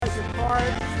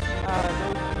card. Those of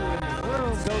you in the room,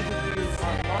 those of you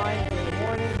online, good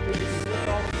morning. Good to be with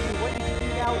all of you. What you can do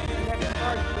now with your next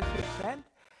card is just hit send,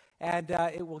 and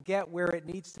it will get where it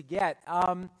needs to get.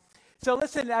 So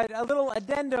listen, a little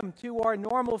addendum to our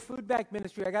normal food bank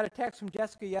ministry. I got a text from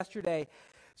Jessica yesterday.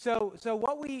 So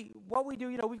what we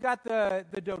do, we've got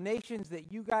the donations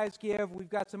that you guys give. We've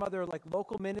got some other like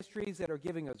local ministries that are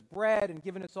giving us bread and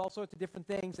giving us all sorts of different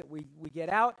things that we get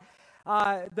out.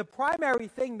 The primary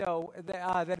thing, though,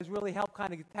 that has really helped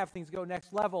kind of have things go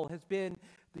next level has been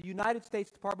the United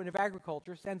States Department of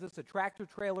Agriculture sends us a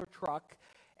tractor-trailer truck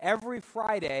every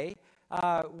Friday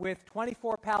with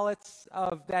 24 pallets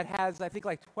that has, I think,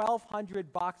 like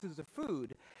 1,200 boxes of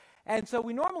food. And so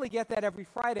we normally get that every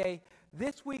Friday.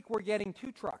 This week we're getting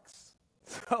 2 trucks.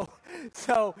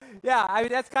 So yeah, I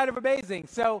mean, that's kind of amazing.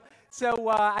 So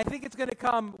I think it's going to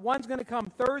come, one's going to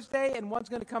come Thursday and one's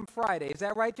going to come Friday. Is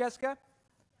that right, Jessica?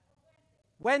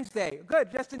 Wednesday.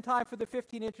 Good, just in time for the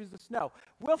 15 inches of snow.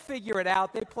 We'll figure it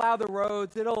out. They plow the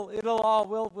roads.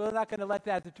 We're not going to let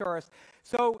that deter us.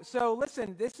 So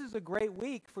listen, this is a great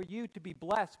week for you to be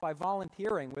blessed by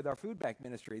volunteering with our food bank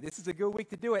ministry. This is a good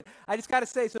week to do it. I just got to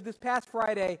say, so this past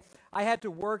Friday, I had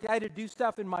to do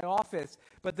stuff in my office,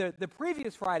 but the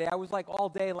previous Friday, I was like all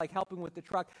day like helping with the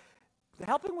truck.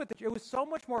 It was so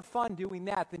much more fun doing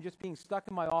that than just being stuck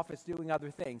in my office doing other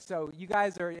things. So you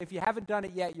guys if you haven't done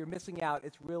it yet, you're missing out.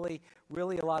 It's really,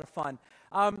 really a lot of fun.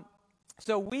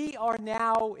 So we are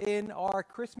now in our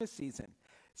Christmas season.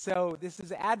 So this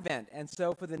is Advent. And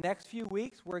so for the next few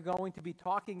weeks, we're going to be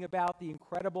talking about the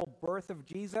incredible birth of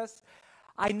Jesus.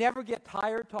 I never get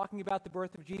tired talking about the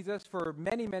birth of Jesus. For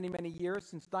many, many, many years,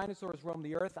 since dinosaurs roamed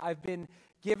the earth, I've been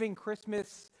giving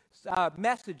Christmas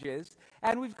messages,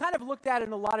 and we've kind of looked at it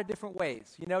in a lot of different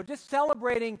ways, just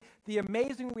celebrating the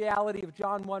amazing reality of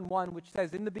John 1:1, which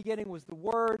says, in the beginning was the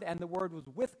Word, and the Word was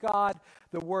with God.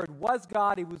 The Word was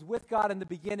God. He was with God in the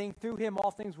beginning. Through him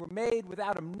all things were made.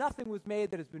 Without him nothing was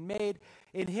made that has been made.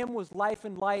 In him was life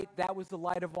and light. That was the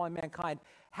light of all mankind.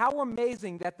 How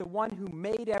amazing that the one who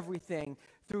made everything,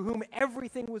 through whom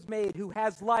everything was made, who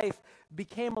has life,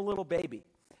 became a little baby.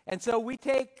 And so we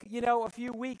take, a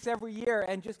few weeks every year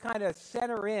and just kind of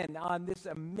center in on this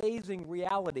amazing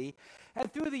reality.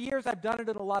 And through the years, I've done it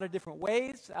in a lot of different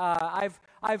ways. I've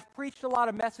preached a lot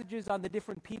of messages on the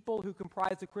different people who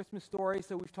comprise the Christmas story.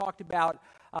 So we've talked about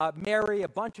Mary a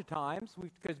bunch of times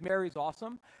because Mary's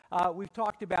awesome. We've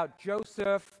talked about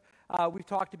Joseph. We've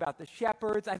talked about the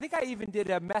shepherds. I think I even did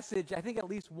a message, at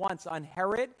least once, on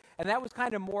Herod, and that was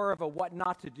kind of more of a what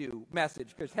not to do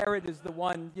message, because Herod is the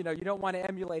one, you don't want to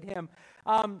emulate him.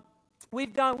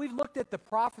 We've looked at the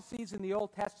prophecies in the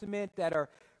Old Testament that are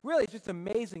really just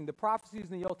amazing, the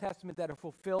prophecies in the Old Testament that are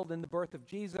fulfilled in the birth of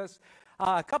Jesus.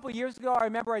 A couple of years ago, I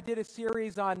remember I did a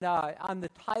series on the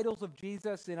titles of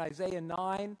Jesus in Isaiah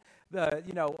 9,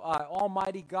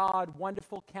 Almighty God,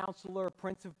 Wonderful Counselor,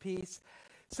 Prince of Peace.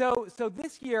 So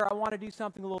this year, I want to do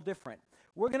something a little different.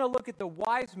 We're going to look at the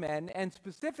wise men, and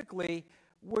specifically,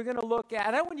 we're going to look at,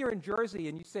 I know when you're in Jersey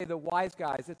and you say the wise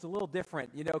guys, it's a little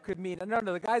different, it could mean, no,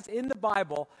 the guys in the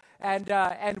Bible,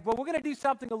 but we're going to do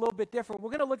something a little bit different. We're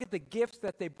going to look at the gifts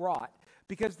that they brought,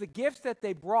 because the gifts that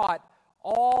they brought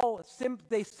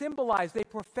they symbolized, they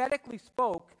prophetically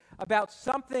spoke about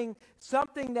something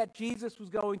that Jesus was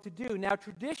going to do. Now,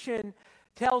 tradition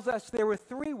tells us there were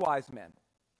 3 wise men.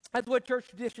 That's what church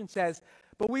tradition says,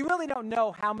 but we really don't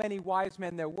know how many wise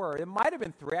men there were. It might have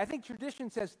been 3. I think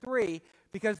tradition says 3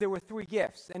 because there were 3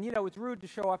 gifts. And, it's rude to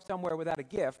show up somewhere without a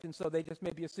gift, and so they just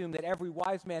maybe assume that every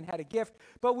wise man had a gift.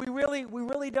 But we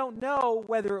really don't know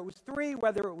whether it was 3,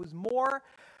 whether it was more.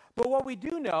 But what we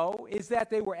do know is that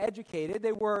they were educated.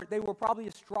 They were probably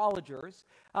astrologers.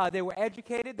 They were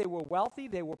educated. They were wealthy.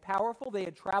 They were powerful. They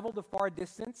had traveled a far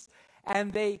distance.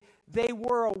 And they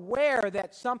were aware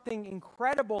that something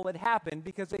incredible had happened,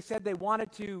 because they said they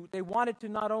wanted to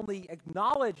not only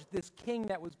acknowledge this king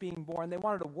that was being born, they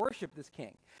wanted to worship this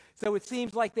king. So it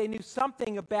seems like they knew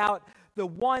something about the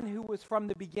one who was from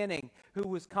the beginning, who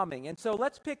was coming. And so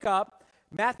let's pick up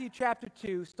Matthew chapter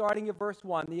 2, starting at verse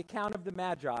 1, the account of the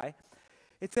Magi.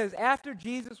 It says, after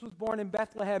Jesus was born in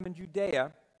Bethlehem in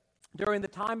Judea, during the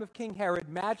time of King Herod,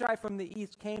 Magi from the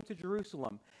east came to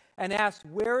Jerusalem and asked,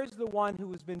 where is the one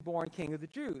who has been born King of the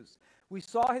Jews? We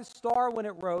saw his star when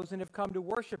it rose and have come to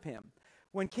worship him.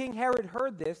 When King Herod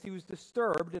heard this, he was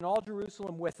disturbed, and all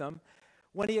Jerusalem with him.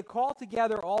 When he had called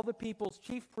together all the people's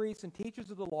chief priests and teachers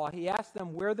of the law, he asked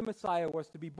them where the Messiah was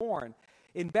to be born.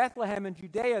 In Bethlehem in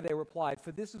Judea, they replied,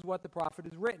 for this is what the prophet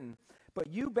has written. But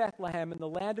you, Bethlehem, in the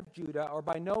land of Judah, are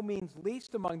by no means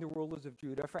least among the rulers of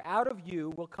Judah, for out of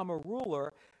you will come a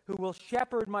ruler who will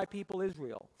shepherd my people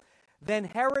Israel. Then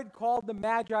Herod called the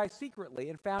Magi secretly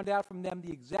and found out from them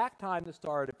the exact time the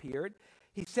star had appeared.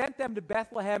 He sent them to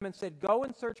Bethlehem and said, "Go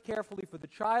and search carefully for the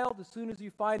child. As soon as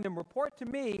you find him, report to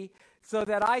me so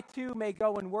that I too may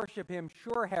go and worship him."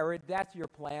 Sure, Herod, that's your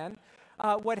plan.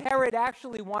 What Herod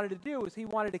actually wanted to do is he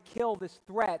wanted to kill this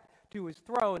threat to his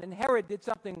throne. And Herod did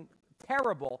something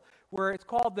terrible where it's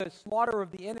called the slaughter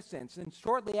of the innocents. And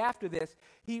shortly after this,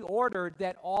 he ordered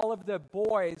that all of the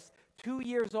boys 2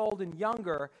 years old and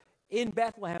younger in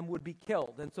Bethlehem would be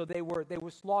killed. And so they were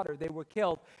slaughtered, they were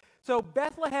killed. So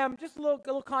Bethlehem, just a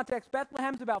little context,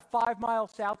 Bethlehem's about 5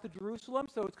 miles south of Jerusalem,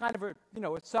 so it's kind of a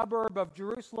suburb of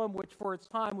Jerusalem, which for its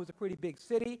time was a pretty big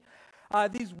city.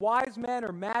 These wise men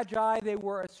or magi, they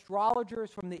were astrologers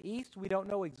from the east. We don't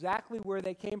know exactly where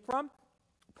they came from.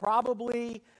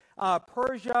 Probably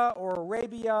Persia or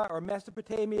Arabia or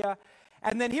Mesopotamia.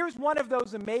 And then here's one of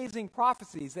those amazing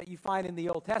prophecies that you find in the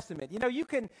Old Testament. You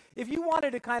can, if you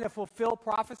wanted to kind of fulfill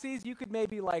prophecies, you could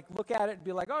maybe like look at it and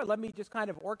be like, oh, let me just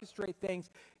kind of orchestrate things.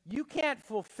 You can't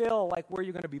fulfill like where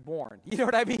you're going to be born. You know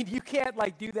what I mean? You can't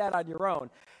like do that on your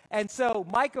own. And so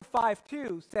Micah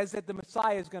 5:2 says that the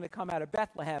Messiah is going to come out of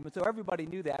Bethlehem. And so everybody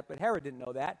knew that, but Herod didn't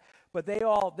know that. But they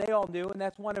all knew, and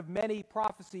that's one of many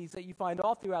prophecies that you find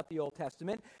all throughout the Old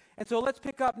Testament. And so let's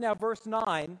pick up now verse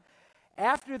 9.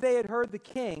 After they had heard the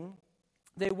king,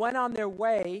 they went on their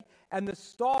way, and the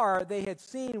star they had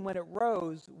seen when it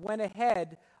rose went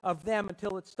ahead of them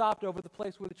until it stopped over the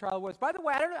place where the child was. By the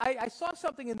way, I saw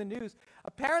something in the news.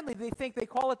 Apparently, they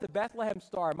call it the Bethlehem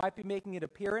Star. It might be making an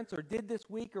appearance, or did this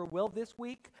week, or will this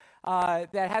week.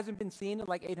 That hasn't been seen in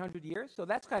like 800 years, so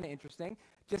that's kind of interesting.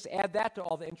 Just add that to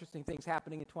all the interesting things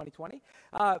happening in 2020.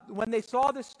 When they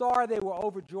saw the star, they were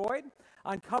overjoyed.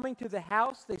 On coming to the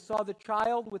house, they saw the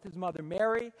child with his mother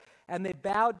Mary, and they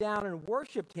bowed down and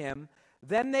worshipped him.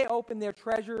 Then they opened their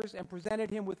treasures and presented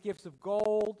him with gifts of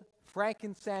gold,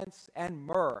 frankincense, and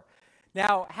myrrh.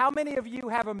 Now, how many of you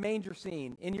have a manger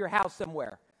scene in your house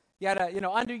somewhere? You got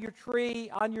under your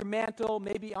tree, on your mantle,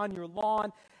 maybe on your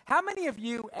lawn. How many of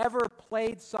you ever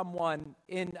played someone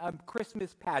in a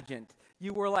Christmas pageant?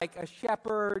 You were like a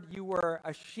shepherd, you were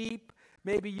a sheep,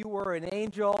 maybe you were an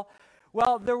angel.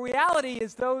 Well, the reality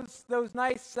is those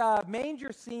nice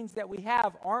manger scenes that we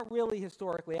have aren't really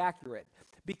historically accurate,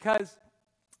 because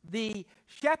the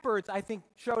shepherds, I think,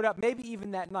 showed up maybe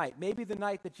even that night, maybe the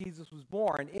night that Jesus was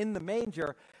born in the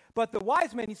manger. But the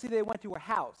wise men, you see, they went to a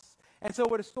house. And so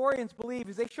what historians believe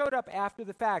is they showed up after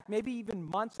the fact, maybe even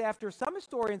months after. Some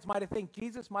historians might have think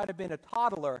Jesus might have been a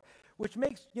toddler, which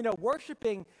makes,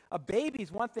 worshiping a baby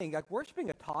is one thing. Like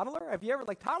worshiping a toddler? Have you ever,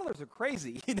 toddlers are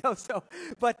crazy, so,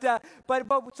 but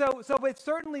it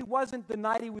certainly wasn't the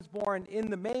night he was born in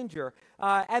the manger.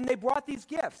 And they brought these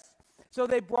gifts. So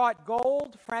they brought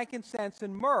gold, frankincense,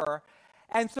 and myrrh.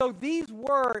 And so these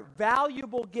were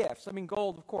valuable gifts. I mean,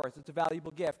 gold, of course, it's a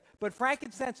valuable gift. But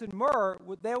frankincense and myrrh,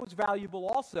 that was valuable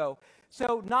also.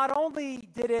 So not only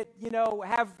did it,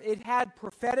 it had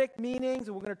prophetic meanings,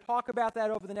 and we're going to talk about that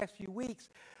over the next few weeks,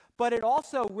 but it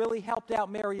also really helped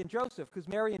out Mary and Joseph, because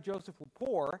Mary and Joseph were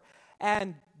poor,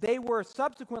 and they were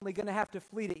subsequently going to have to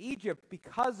flee to Egypt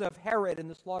because of Herod and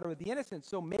the slaughter of the innocents.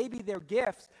 So maybe their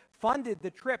gifts funded the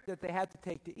trip that they had to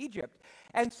take to Egypt.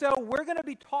 And so we're going to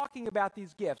be talking about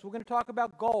these gifts. We're going to talk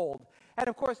about gold. And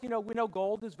of course, we know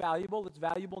gold is valuable. It's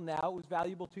valuable now. It was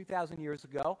valuable 2,000 years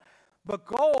ago. But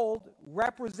gold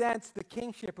represents the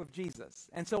kingship of Jesus.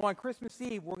 And so on Christmas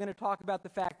Eve, we're going to talk about the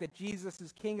fact that Jesus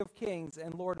is King of Kings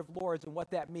and Lord of Lords and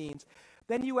what that means.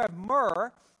 Then you have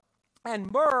myrrh.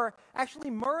 And myrrh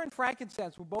and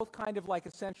frankincense were both kind of like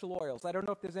essential oils. I don't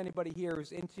know if there's anybody here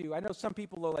who's into, I know some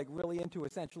people are like really into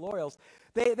essential oils.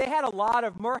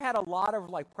 Myrrh had a lot of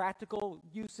like practical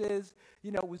uses.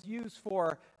 It was used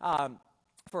for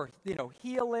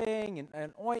healing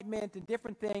and ointment and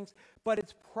different things. But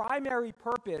its primary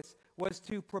purpose was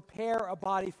to prepare a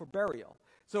body for burial.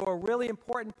 So a really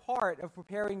important part of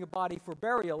preparing a body for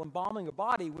burial, embalming a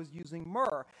body, was using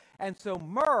myrrh. And so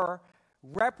myrrh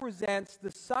represents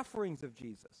the sufferings of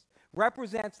Jesus,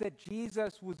 represents that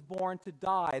Jesus was born to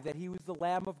die, that he was the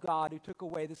Lamb of God who took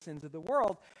away the sins of the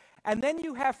world. And then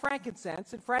you have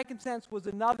frankincense, and frankincense was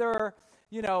another,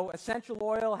 essential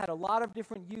oil, had a lot of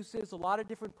different uses, a lot of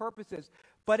different purposes,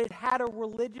 but it had a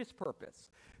religious purpose.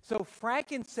 So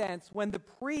frankincense, when the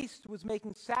priest was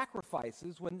making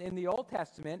sacrifices, when in the Old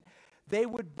Testament,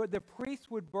 the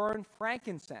priest would burn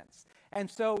frankincense. And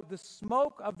so the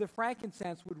smoke of the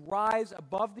frankincense would rise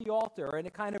above the altar, and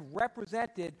it kind of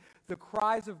represented the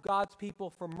cries of God's people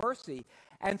for mercy.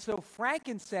 And so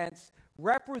frankincense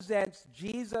represents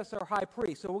Jesus, our high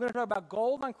priest. So we're going to talk about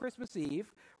gold on Christmas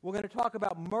Eve. We're going to talk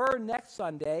about myrrh next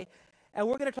Sunday. And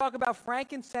we're going to talk about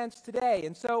frankincense today.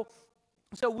 And so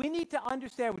we need to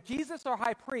understand, with Jesus, our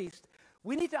high priest,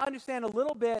 we need to understand a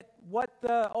little bit what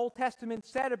the Old Testament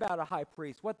said about a high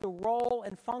priest, what the role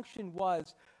and function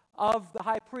was of the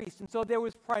high priest. And so there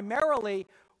was primarily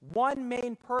one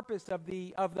main purpose of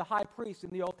the high priest in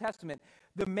the Old Testament.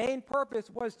 The main purpose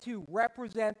was to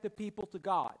represent the people to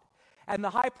God. And the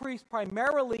high priest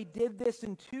primarily did this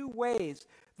in two ways.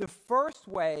 The first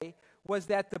way was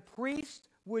that the priest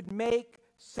would make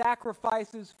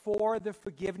sacrifices for the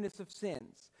forgiveness of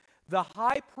sins. The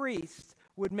high priest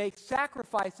would make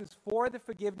sacrifices for the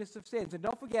forgiveness of sins. And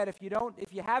don't forget, if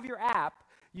you have your app,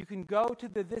 you can go to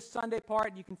the This Sunday part,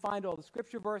 and you can find all the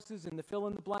scripture verses and the fill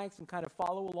in the blanks and kind of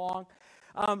follow along.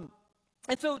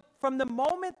 And so from the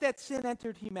moment that sin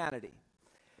entered humanity,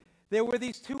 there were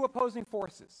these two opposing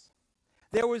forces.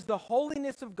 There was the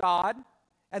holiness of God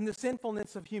and the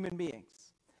sinfulness of human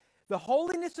beings. The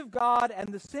holiness of God and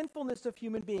the sinfulness of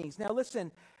human beings. Now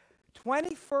listen,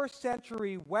 21st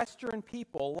century Western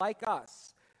people like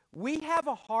us, we have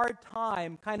a hard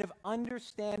time kind of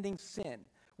understanding sin.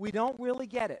 We don't really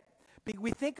get it.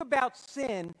 We think about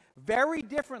sin very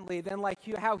differently than like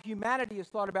how humanity has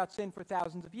thought about sin for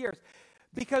thousands of years,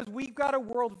 because we've got a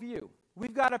worldview.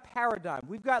 We've got a paradigm.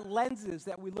 We've got lenses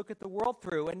that we look at the world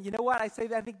through. And you know what? I say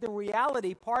that I think the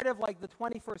reality, part of like the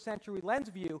 21st century lens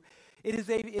view, it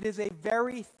is a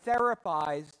very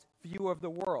therapized view of the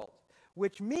world,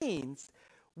 which means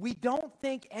we don't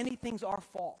think anything's our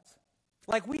fault.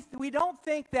 Like we don't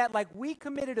think that like we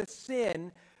committed a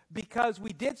sin because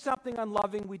we did something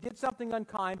unloving, we did something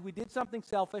unkind, we did something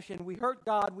selfish, and we hurt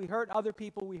God, we hurt other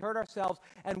people, we hurt ourselves,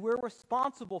 and we're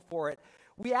responsible for it.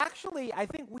 We actually, I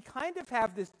think we kind of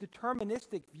have this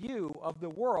deterministic view of the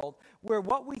world where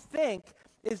what we think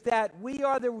is that we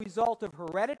are the result of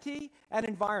heredity and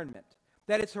environment.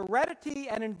 That it's heredity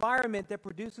and environment that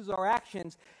produces our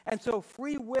actions, and so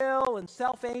free will and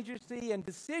self-agency and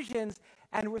decisions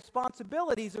and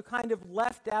responsibilities are kind of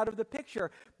left out of the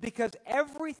picture because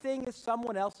everything is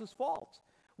someone else's fault.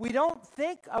 We don't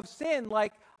think of sin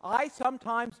like, I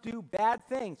sometimes do bad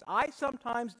things. I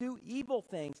sometimes do evil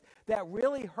things that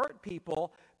really hurt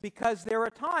people because there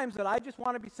are times that I just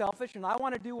want to be selfish and I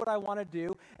want to do what I want to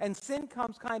do, and sin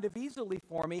comes kind of easily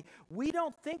for me. We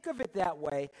don't think of it that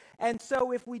way. And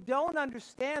so if we don't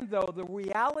understand, though, the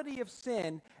reality of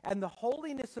sin and the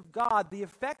holiness of God, the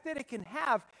effect that it can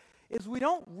have is we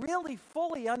don't really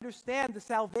fully understand the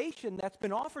salvation that's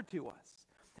been offered to us.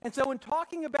 And so in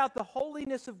talking about the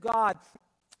holiness of God,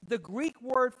 the Greek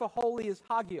word for holy is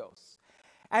hagios,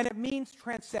 and it means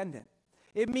transcendent.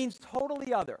 It means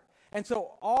totally other. And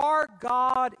so our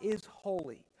God is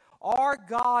holy. Our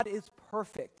God is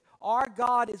perfect. Our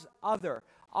God is other.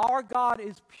 Our God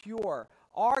is pure.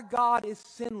 Our God is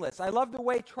sinless. I love the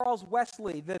way Charles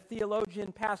Wesley, the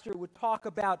theologian pastor, would talk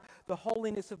about the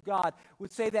holiness of God,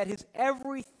 would say that his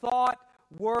every thought,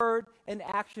 word, and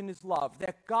action is love.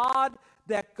 That God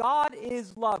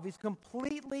is love. He's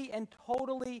completely and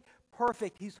totally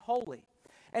perfect. He's holy.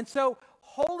 And so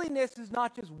holiness is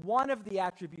not just one of the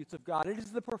attributes of God. It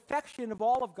is the perfection of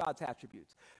all of God's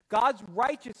attributes. God's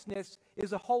righteousness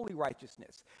is a holy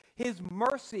righteousness. His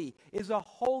mercy is a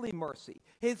holy mercy.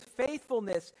 His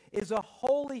faithfulness is a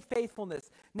holy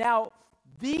faithfulness. Now,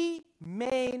 the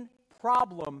main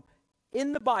problem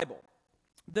in the Bible,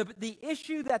 the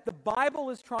issue that the Bible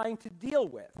is trying to deal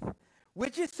with,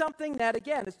 which is something that,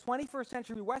 again, as 21st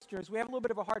century Westerners, we have a little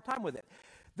bit of a hard time with it.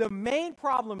 The main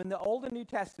problem in the Old and New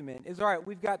Testament is, all right,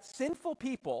 we've got sinful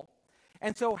people,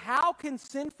 and so how can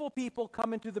sinful people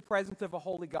come into the presence of a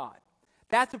holy God?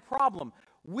 That's a problem.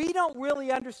 We don't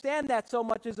really understand that so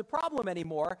much as a problem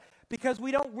anymore because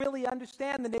we don't really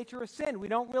understand the nature of sin. We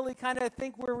don't really kind of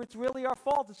think it's really our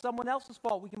fault. It's someone else's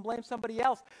fault. We can blame somebody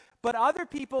else. But other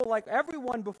people, like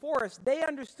everyone before us, they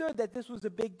understood that this was a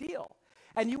big deal.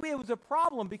 And it was a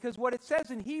problem because what it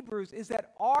says in Hebrews is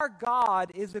that our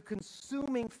God is a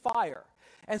consuming fire.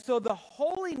 And so the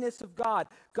holiness of God,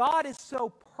 God is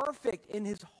so perfect in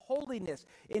his holiness,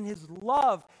 in his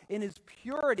love, in his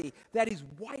purity, that he's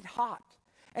white hot.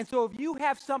 And so if you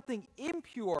have something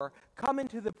impure come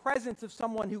into the presence of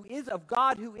someone who is of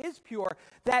God, who is pure,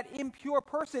 that impure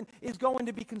person is going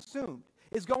to be consumed,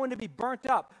 is going to be burnt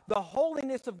up. The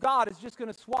holiness of God is just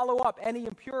going to swallow up any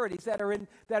impurities that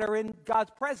are in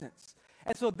God's presence.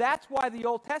 And so that's why the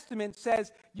Old Testament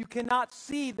says you cannot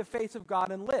see the face of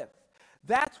God and live.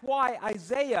 That's why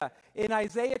Isaiah, in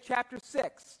Isaiah chapter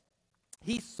 6,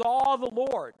 he saw the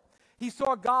Lord. He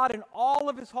saw God in all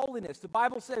of his holiness. The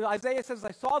Bible says, Isaiah says,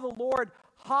 I saw the Lord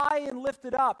high and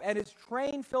lifted up, and his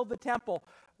train filled the temple.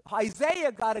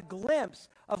 Isaiah got a glimpse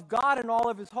of God and all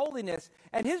of his holiness.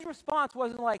 And his response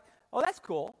wasn't like, oh, that's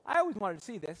cool. I always wanted to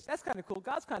see this. That's kind of cool.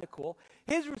 God's kind of cool.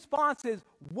 His response is,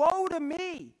 woe to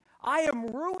me. I am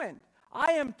ruined.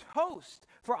 I am toast,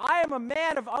 for I am a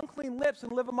man of unclean lips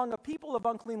and live among a people of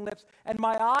unclean lips, and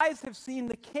my eyes have seen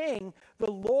the King,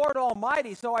 the Lord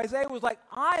Almighty. So Isaiah was like,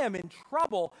 I am in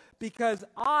trouble because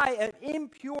I, an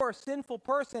impure, sinful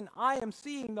person, I am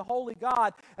seeing the holy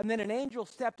God. And then an angel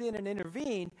stepped in and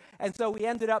intervened, and so he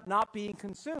ended up not being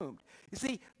consumed. You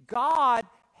see, God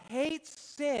hates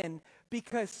sin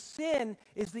because sin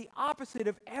is the opposite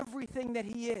of everything that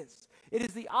he is. It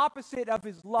is the opposite of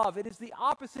his love. It is the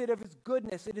opposite of his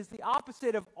goodness. It is the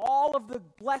opposite of all of the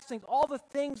blessings, all the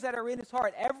things that are in his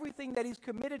heart, everything that he's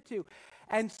committed to.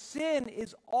 And sin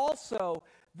is also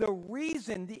the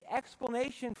reason, the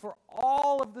explanation for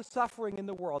all of the suffering in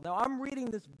the world. Now, I'm reading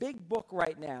this big book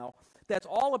right now that's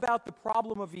all about the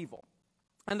problem of evil.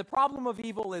 And the problem of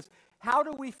evil is, how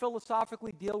do we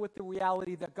philosophically deal with the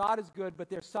reality that God is good, but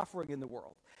there's suffering in the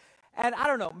world? And I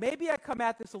don't know, maybe I come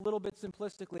at this a little bit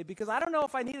simplistically because I don't know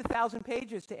if I need 1,000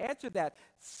 pages to answer that.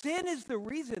 Sin is the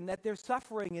reason that there's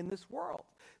suffering in this world.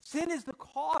 Sin is the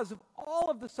cause of all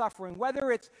of the suffering,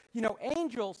 whether it's,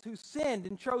 angels who sinned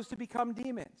and chose to become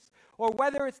demons, or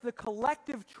whether it's the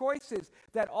collective choices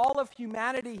that all of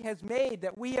humanity has made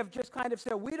that we have just kind of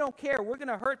said, we don't care, we're going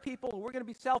to hurt people, and we're going to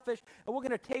be selfish, and we're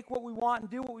going to take what we want and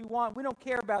do what we want. We don't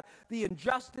care about the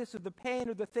injustice or the pain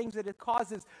or the things that it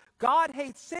causes. God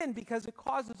hates sin because it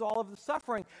causes all of the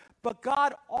suffering, but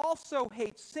God also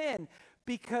hates sin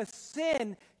because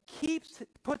sin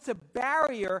puts a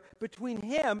barrier between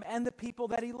him and the people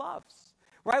that he loves.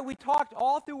 Right? We talked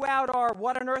all throughout our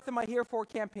What on Earth Am I Here For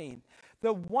campaign.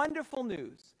 The wonderful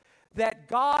news that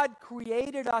God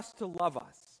created us to love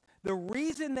us. The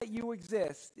reason that you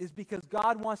exist is because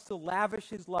God wants to lavish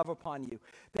his love upon you.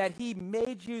 That he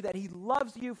made you, that he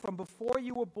loves you from before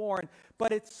you were born.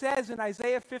 But it says in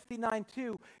Isaiah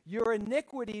 59:2, your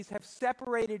iniquities have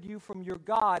separated you from your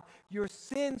God. Your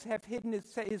sins have hidden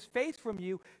his face from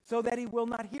you so that he will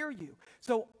not hear you.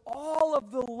 So all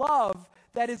of the love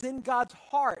that is in God's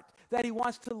heart, that he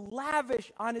wants to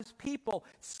lavish on his people,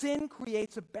 sin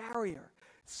creates a barrier.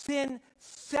 Sin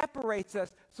separates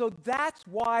us. So that's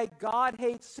why God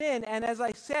hates sin. And as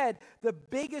I said, the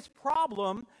biggest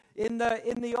problem in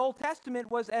the Old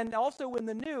Testament was, and also in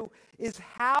the New, is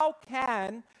how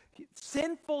can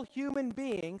sinful human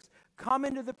beings come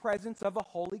into the presence of a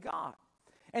holy God?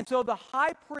 And so the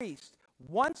high priest,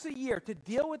 once a year, to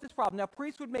deal with this problem. Now,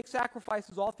 priests would make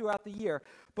sacrifices all throughout the year,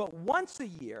 but once a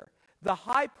year, the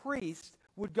high priest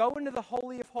would go into the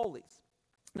Holy of Holies.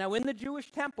 Now, in the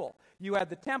Jewish temple, you had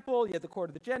the temple, you had the court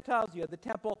of the Gentiles, you had the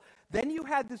temple. Then you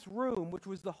had this room, which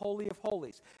was the Holy of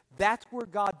Holies. That's where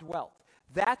God dwelt.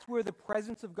 That's where the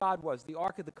presence of God was. The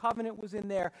Ark of the Covenant was in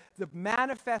there. The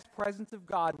manifest presence of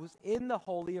God was in the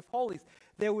Holy of Holies.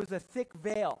 There was a thick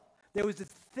veil. There was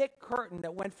this thick curtain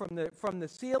that went from the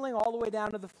ceiling all the way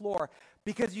down to the floor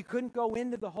because you couldn't go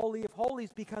into the Holy of Holies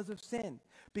because of sin,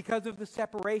 because of the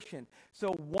separation.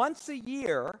 So once a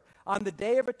year, on the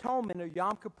Day of Atonement or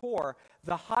Yom Kippur,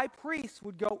 the high priest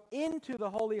would go into the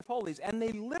Holy of Holies, and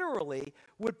they literally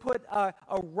would put a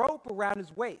rope around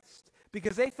his waist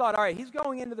because they thought, all right, he's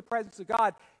going into the presence of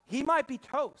God. He might be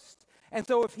toast. And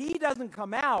so if he doesn't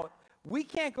come out, we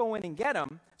can't go in and get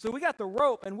him, so we got the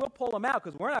rope, and we'll pull him out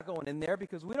because we're not going in there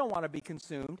because we don't want to be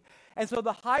consumed. And so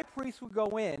the high priest would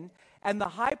go in, and the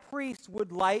high priest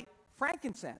would light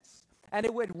frankincense. And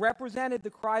it would represented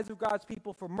the cries of God's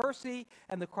people for mercy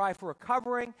and the cry for a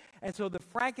covering. And so the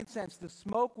frankincense, the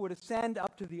smoke, would ascend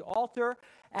up to the altar,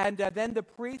 and then the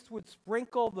priest would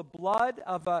sprinkle the blood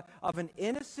of an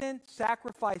innocent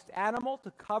sacrificed animal to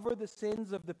cover the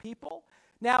sins of the people.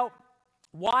 Now,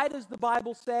 why does the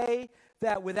Bible say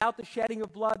that without the shedding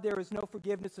of blood there is no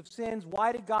forgiveness of sins?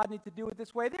 Why did God need to do it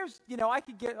this way? There's, I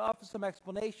could get off some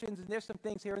explanations, and there's some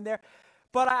things here and there.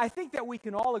 But I think that we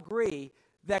can all agree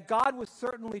that God was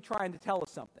certainly trying to tell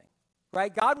us something,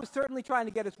 right? God was certainly trying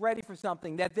to get us ready for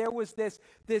something, that there was this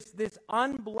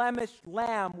unblemished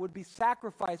lamb would be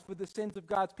sacrificed for the sins of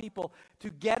God's people to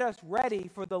get us ready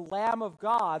for the Lamb of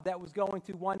God that was going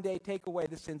to one day take away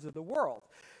the sins of the world.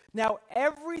 Now,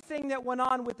 everything that went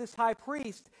on with this high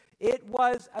priest, it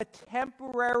was a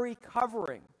temporary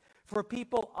covering for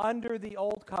people under the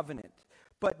old covenant.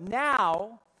 But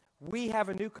now, we have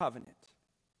a new covenant.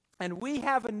 And we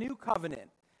have a new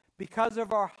covenant because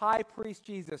of our high priest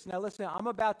Jesus. Now listen, I'm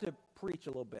about to preach a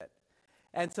little bit.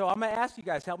 And so I'm going to ask you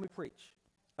guys, help me preach.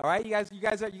 All right? You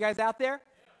guys out there?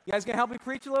 You guys going to help me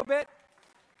preach a little bit?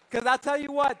 Because I'll tell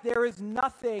you what, there is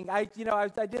nothing. I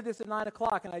did this at 9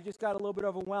 o'clock, and I just got a little bit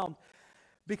overwhelmed.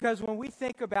 Because when we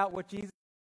think about what Jesus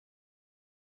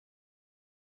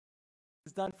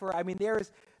has done for,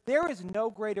 there is no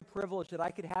greater privilege that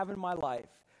I could have in my life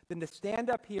than to stand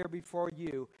up here before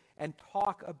you and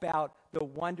talk about the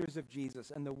wonders of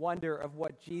Jesus and the wonder of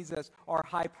what Jesus, our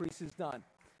high priest, has done.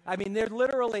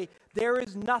 There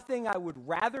is nothing I would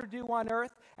rather do on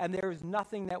earth, and there is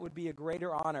nothing that would be a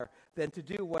greater honor than to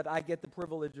do what I get the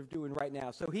privilege of doing right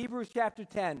now. So Hebrews chapter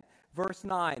 10, verse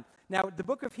 9. Now, the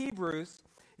book of Hebrews,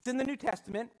 it's in the New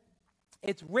Testament.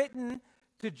 It's written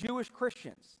to Jewish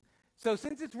Christians. So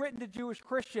since it's written to Jewish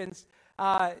Christians,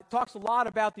 it talks a lot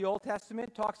about the Old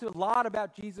Testament, talks a lot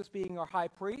about Jesus being our high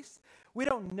priest. We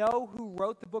don't know who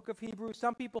wrote the book of Hebrews.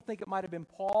 Some people think it might have been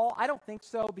Paul. I don't think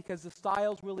so because the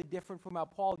style's really different from how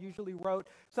Paul usually wrote.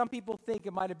 Some people think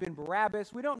it might have been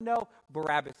Barabbas. We don't know.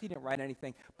 Barabbas, he didn't write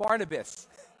anything. Barnabas,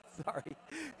 sorry.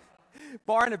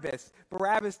 Barnabas.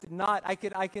 Barabbas did not. I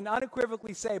can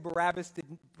unequivocally say Barabbas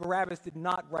did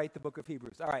not write the book of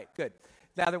Hebrews. All right, good.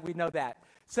 Now that we know that.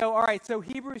 So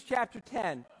Hebrews chapter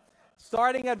 10,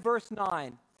 starting at verse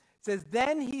 9, says,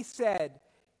 "Then he said,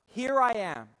 'Here I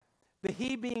am,' the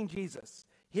he being Jesus.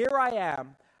 'Here I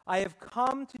am. I have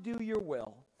come to do your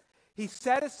will.' He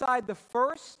set aside the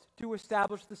first to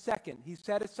establish the second. He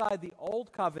set aside the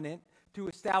old covenant to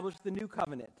establish the new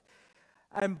covenant.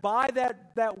 And by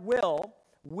that will,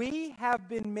 we have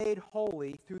been made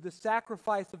holy through the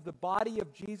sacrifice of the body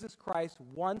of Jesus Christ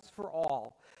once for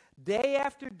all. Day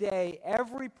after day,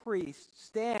 every priest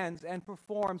stands and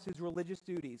performs his religious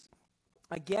duties.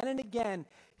 Again and again,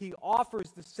 he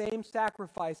offers the same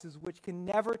sacrifices which can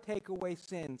never take away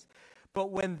sins.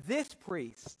 But when this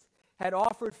priest had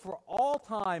offered for all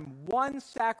time one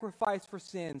sacrifice for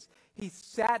sins, he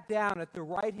sat down at the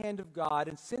right hand of God,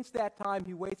 and since that time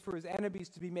he waits for his enemies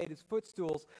to be made his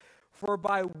footstools. For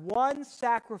by one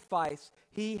sacrifice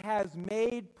he has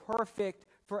made perfect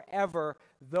forever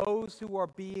those who are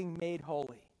being made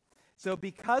holy." So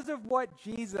because of what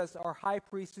Jesus, our high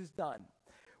priest, has done,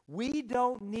 we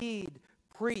don't need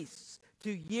priests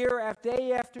to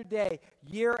day after day,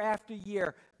 year after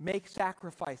year, make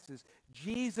sacrifices.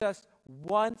 Jesus,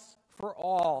 once for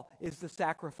all, is the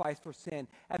sacrifice for sin.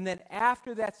 And then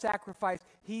after that sacrifice,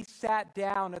 he sat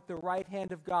down at the right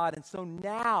hand of God. And so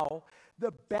now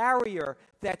the barrier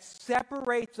that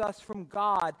separates us from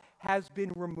God has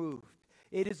been removed.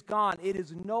 It is gone. It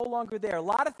is no longer there. A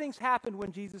lot of things happened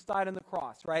when Jesus died on the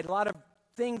cross, right? A lot of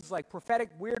things like prophetic,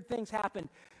 weird things happened.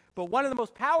 But one of the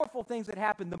most powerful things that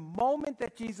happened, the moment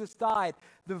that Jesus died,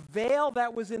 the veil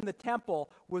that was in the temple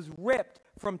was ripped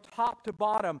from top to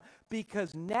bottom,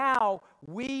 because now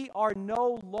we are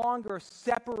no longer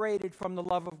separated from the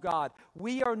love of God.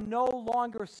 We are no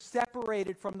longer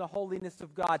separated from the holiness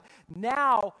of God.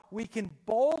 Now we can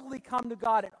boldly come to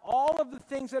God and all of the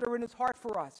things that are in his heart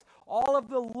for us, all of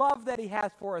the love that he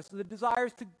has for us, the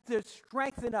desires to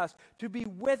strengthen us, to be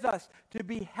with us,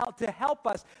 to help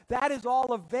us. That is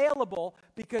all available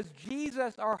because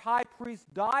Jesus, our high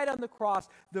priest, died on the cross.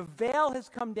 The veil has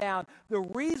come down. The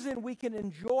reason we can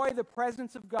enjoy the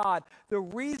presence of God, the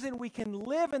reason we can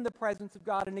live in the presence of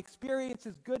God and experience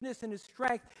his goodness and his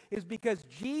strength is because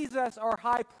Jesus, our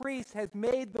high priest, has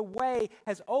made the way,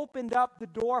 has opened up the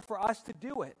door for us to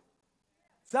do it.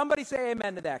 Somebody say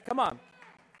amen to that. Come on.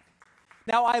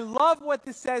 Now, I love what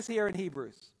this says here in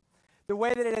Hebrews, the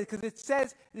way that it is, because it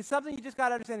says, it's something you just got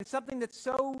to understand. It's something that's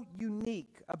so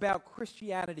unique about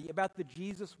Christianity, about the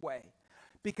Jesus way,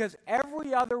 because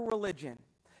every other religion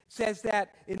says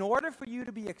that in order for you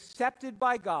to be accepted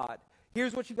by God,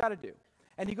 here's what you got to do.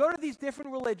 And you go to these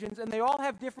different religions, and they all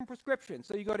have different prescriptions.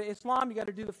 So you go to Islam, you got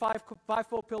to do the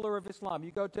fivefold pillar of Islam.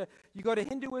 You go to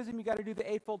Hinduism, you got to do the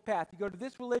eightfold path. You go to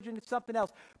this religion, it's something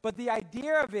else. But the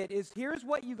idea of it is, here's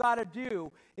what you got to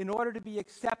do in order to be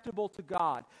acceptable to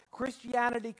God.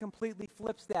 Christianity completely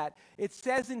flips that. It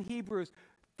says in Hebrews,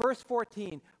 verse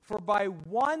 14, "For by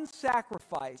one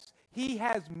sacrifice he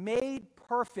has made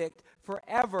perfect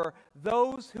forever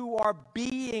those who are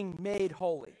being made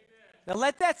holy." Now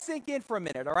let that sink in for a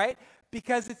minute, all right?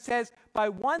 Because it says, by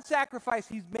one sacrifice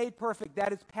he's made perfect.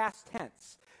 That is past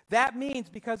tense. That means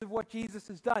because of what Jesus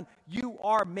has done, you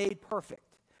are made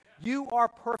perfect. You are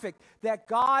perfect. That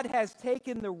God has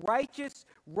taken the righteous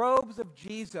robes of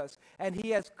Jesus and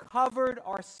he has covered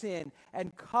our sin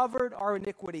and covered our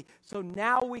iniquity. So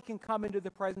now we can come into the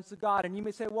presence of God. And you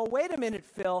may say, well, wait a minute,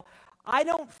 Phil. I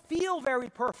don't feel very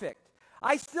perfect.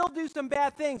 I still do some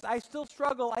bad things. I still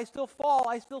struggle. I still fall.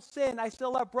 I still sin. I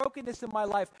still have brokenness in my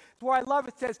life. It's where I love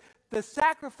it says, the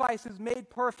sacrifice is made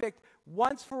perfect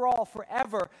once for all,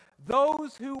 forever.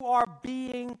 Those who are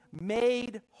being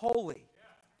made holy.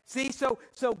 See, so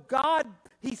God,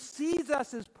 he sees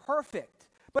us as perfect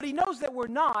But he knows that we're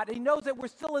not. He knows that we're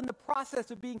still in the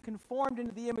process of being conformed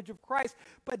into the image of Christ.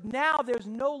 But now there's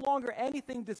no longer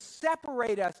anything to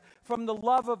separate us from the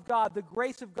love of God, the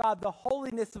grace of God, the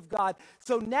holiness of God.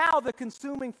 So now the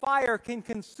consuming fire can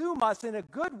consume us in a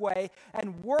good way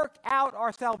and work out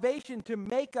our salvation to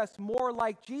make us more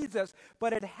like Jesus.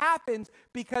 But it happens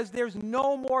because there's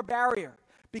no more barrier.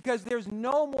 Because there's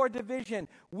no more division.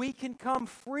 We can come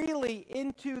freely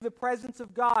into the presence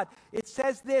of God. It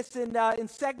says this in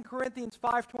 2 Corinthians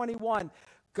 5:21.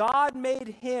 God made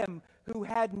him who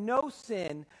had no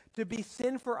sin to be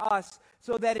sin for us,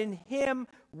 so that in him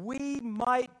we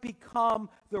might become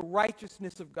the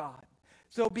righteousness of God.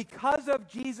 So because of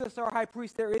Jesus, our high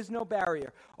priest, there is no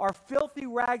barrier. Our filthy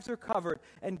rags are covered,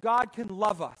 and God can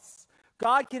love us.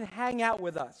 God can hang out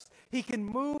with us. He can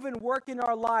move and work in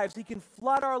our lives. He can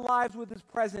flood our lives with his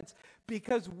presence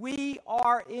because we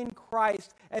are in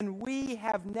Christ and we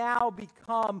have now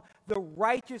become the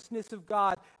righteousness of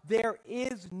God. There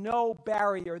is no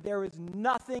barrier. There is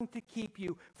nothing to keep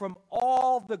you from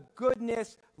all the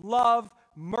goodness, love,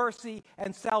 mercy,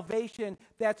 and salvation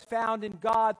that's found in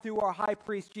God through our high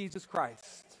priest, Jesus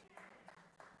Christ.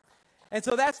 And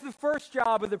so that's the first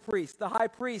job of the priest, the high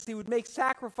priest. He would make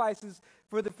sacrifices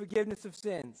for the forgiveness of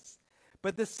sins.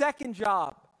 But the second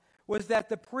job was that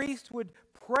the priest would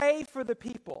pray for the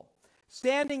people,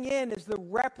 standing in as the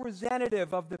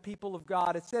representative of the people of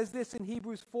God. It says this in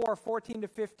Hebrews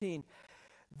 4:14-15.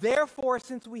 Therefore,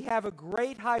 since we have a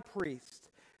great high priest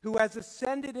who has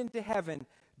ascended into heaven,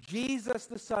 Jesus,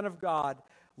 the Son of God,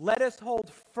 let us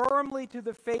hold firmly to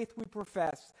the faith we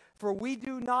profess, for we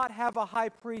do not have a high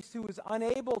priest who is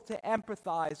unable to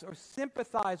empathize or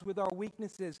sympathize with our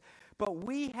weaknesses, but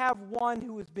we have one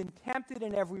who has been tempted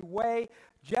in every way,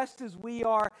 just as we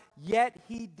are, yet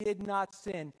he did not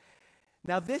sin.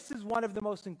 Now, this is one of the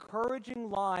most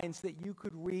encouraging lines that you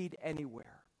could read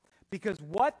anywhere. Because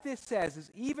what this says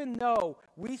is, even though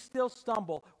we still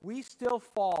stumble, we still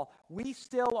fall, we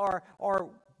still are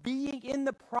being in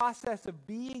the process of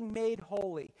being made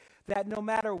holy, that no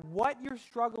matter what you're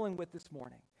struggling with this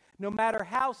morning, no matter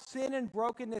how sin and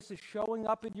brokenness is showing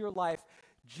up in your life,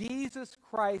 Jesus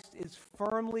Christ is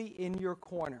firmly in your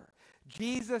corner.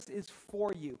 Jesus is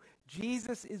for you.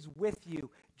 Jesus is with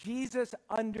you. Jesus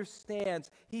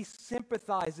understands. He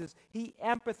sympathizes. He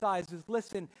empathizes.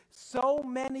 Listen, so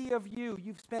many of you,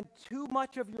 you've spent too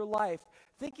much of your life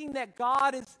thinking that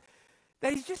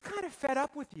that he's just kind of fed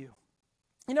up with you.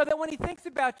 You know, that when he thinks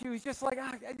about you, he's just like,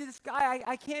 this guy,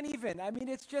 I can't even. I mean,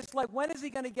 it's just like, when is he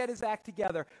going to get his act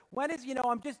together?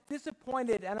 I'm just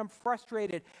disappointed and I'm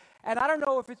frustrated. And I don't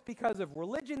know if it's because of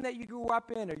religion that you grew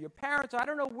up in or your parents. I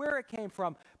don't know where it came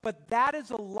from. But that is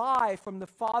a lie from the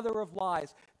father of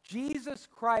lies. Jesus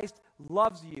Christ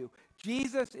loves you.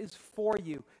 Jesus is for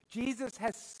you. Jesus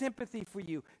has sympathy for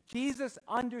you. Jesus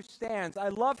understands. I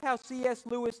love how C.S.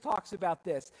 Lewis talks about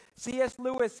this. C.S.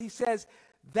 Lewis, he says,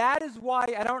 that is why,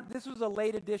 this was a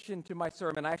late addition to my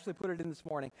sermon. I actually put it in this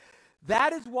morning.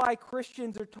 That is why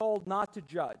Christians are told not to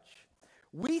judge.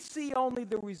 We see only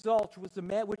the result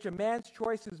which a man's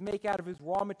choices make out of his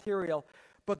raw material,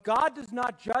 but God does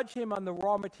not judge him on the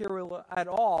raw material at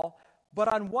all, but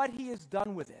on what he has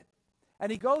done with it.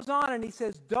 And he goes on and he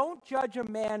says, don't judge a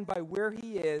man by where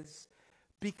he is,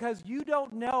 because you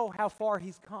don't know how far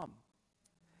he's come.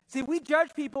 See, we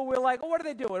judge people, we're like, what are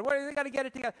they doing? What are they got to get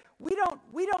it together? We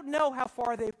don't know how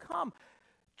far they've come.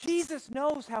 Jesus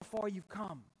knows how far you've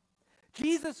come.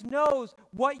 Jesus knows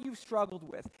what you've struggled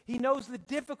with. He knows the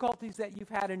difficulties that you've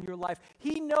had in your life.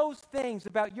 He knows things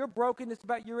about your brokenness,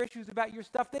 about your issues, about your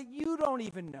stuff that you don't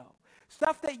even know.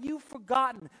 Stuff that you've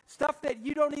forgotten, stuff that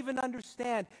you don't even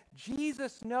understand.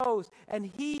 Jesus knows, and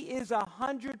he is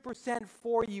 100%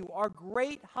 for you. Our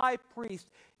great high priest,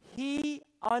 he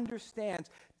understands.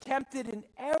 Tempted in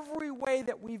every way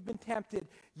that we've been tempted,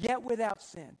 yet without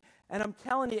sin. And I'm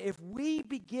telling you, if we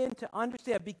begin to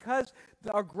understand, because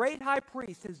our great high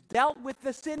priest has dealt with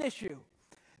the sin issue,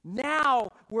 now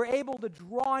we're able to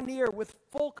draw near with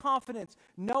full confidence,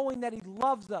 knowing that he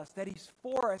loves us, that he's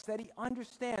for us, that he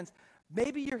understands.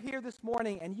 Maybe you're here this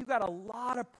morning and you got a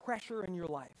lot of pressure in your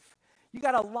life. You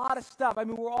got a lot of stuff. I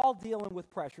mean, we're all dealing with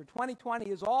pressure. 2020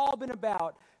 has all been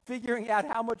about figuring out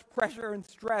how much pressure and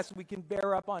stress we can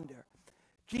bear up under.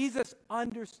 Jesus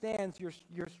understands your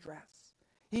stress.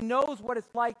 He knows what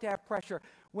it's like to have pressure.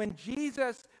 When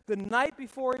Jesus, the night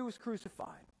before he was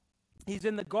crucified, he's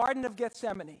in the Garden of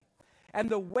Gethsemane, And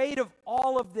the weight of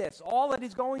all of this, all that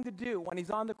he's going to do when he's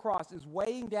on the cross is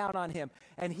weighing down on him.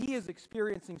 And he is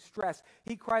experiencing stress.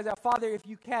 He cries out, Father, if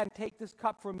you can, take this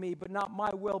cup from me, but not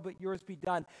my will, but yours be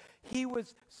done. He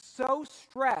was so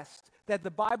stressed that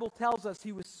the Bible tells us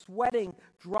he was sweating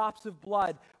drops of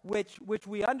blood, which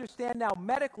we understand now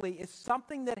medically is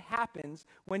something that happens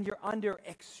when you're under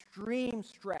extreme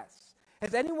stress.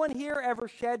 Has anyone here ever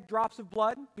shed drops of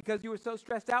blood because you were so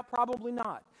stressed out? Probably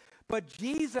not. But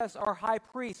Jesus, our high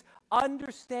priest,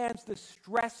 understands the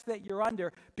stress that you're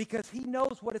under because he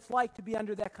knows what it's like to be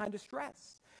under that kind of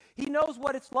stress. He knows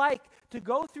what it's like to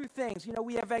go through things. You know,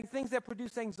 we have things that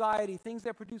produce anxiety, things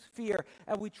that produce fear,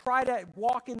 and we try to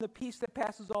walk in the peace that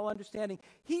passes all understanding.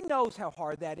 He knows how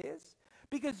hard that is.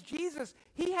 Because Jesus,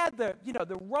 he had the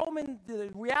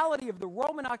reality of the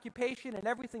Roman occupation and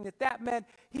everything that meant.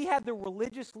 He had the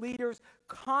religious leaders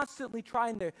constantly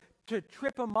trying to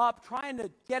trip him up, trying to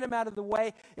get him out of the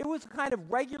way. It was a kind of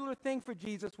regular thing for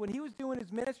Jesus. When he was doing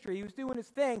his ministry, he was doing his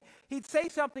thing, he'd say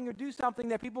something or do something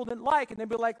that people didn't like, and they'd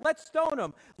be like, let's stone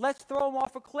him, let's throw him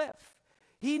off a cliff.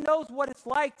 He knows what it's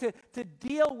like to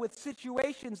deal with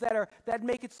situations that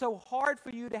make it so hard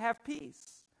for you to have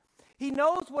peace. He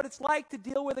knows what it's like to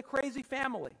deal with a crazy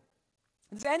family.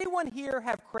 Does anyone here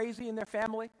have crazy in their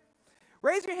family?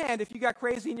 Raise your hand if you got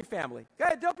crazy in your family. Go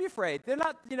ahead, don't be afraid. They're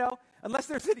not, unless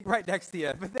they're sitting right next to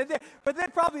you. But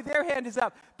then probably their hand is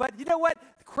up. But you know what?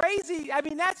 Crazy,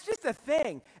 that's just a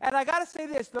thing. And I got to say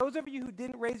this, those of you who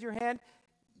didn't raise your hand,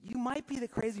 you might be the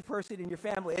crazy person in your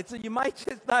family. You might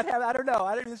just not have, I don't know.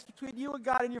 It's between you and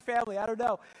God and your family. I don't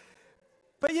know.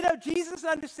 But Jesus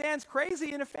understands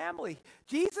crazy in a family.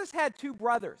 Jesus had two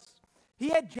brothers. He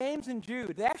had James and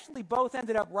Jude. They actually both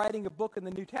ended up writing a book in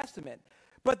the New Testament.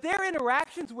 But their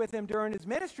interactions with him during his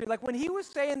ministry, like when he was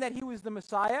saying that he was the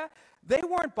Messiah, they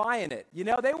weren't buying it.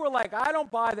 They were like, I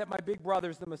don't buy that my big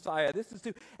brother's the Messiah. This is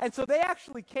too. And so they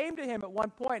actually came to him at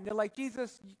one point, and they're like,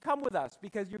 Jesus, come with us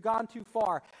because you've gone too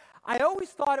far. I always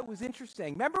thought it was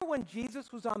interesting. Remember when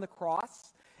Jesus was on the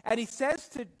cross, and he says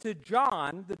to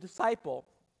John, the disciple,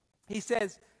 he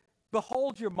says,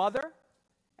 behold your mother,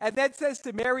 and then says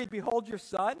to Mary, behold your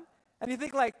son. And you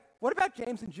think like, what about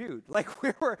James and Jude? Like,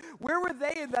 where were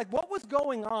they? What was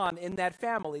going on in that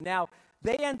family? Now,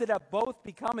 they ended up both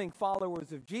becoming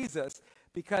followers of Jesus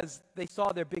because they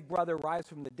saw their big brother rise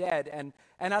from the dead. And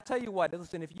I'll tell you what,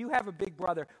 listen, if you have a big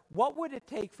brother, what would it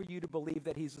take for you to believe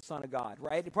that he's the Son of God,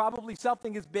 right? Probably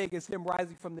something as big as him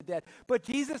rising from the dead. But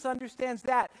Jesus understands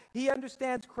that. He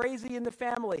understands crazy in the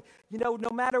family. No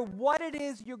matter what it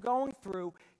is you're going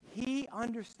through, he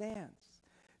understands.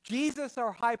 Jesus,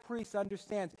 our high priest,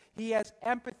 understands. He has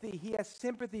empathy. He has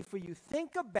sympathy for you.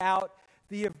 Think about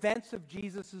the events of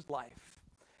Jesus' life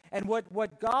and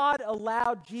what God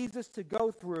allowed Jesus to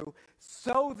go through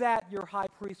so that your high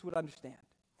priest would understand,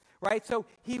 right? So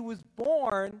he was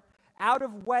born out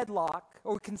of wedlock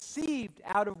or conceived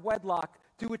out of wedlock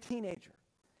to a teenager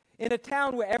in a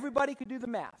town where everybody could do the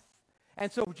math.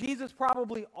 And so Jesus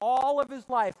probably all of his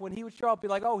life, when he would show up, be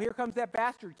like, oh, here comes that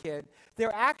bastard kid.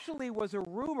 There actually was a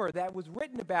rumor that was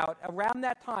written about around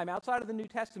that time, outside of the New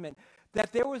Testament,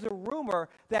 that there was a rumor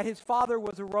that his father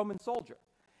was a Roman soldier.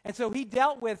 And so he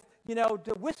dealt with,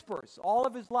 the whispers all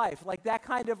of his life, like that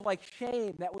kind of like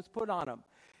shame that was put on him.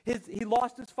 He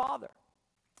lost his father.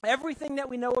 Everything that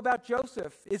we know about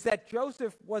Joseph is that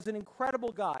Joseph was an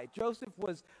incredible guy. Joseph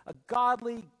was a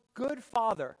godly, good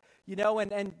father.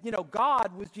 And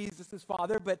God was Jesus'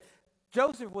 father, but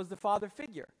Joseph was the father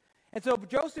figure. And so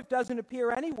Joseph doesn't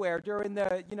appear anywhere during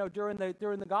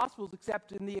the Gospels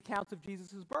except in the accounts of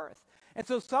Jesus' birth. And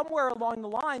so somewhere along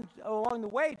the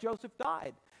way, Joseph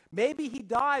died. Maybe he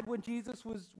died when Jesus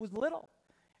was little.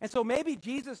 And so maybe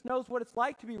Jesus knows what it's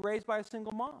like to be raised by a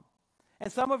single mom. And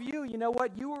some of you,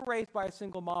 you were raised by a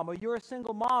single mom, or you're a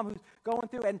single mom who's going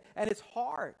through, and it's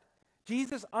hard.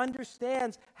 Jesus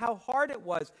understands how hard it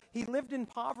was. He lived in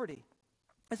poverty.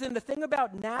 Listen, the thing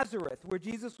about Nazareth, where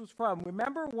Jesus was from,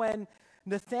 remember when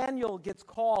Nathanael gets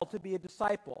called to be a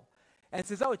disciple and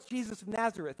says, oh, it's Jesus of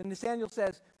Nazareth. And Nathanael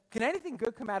says, can anything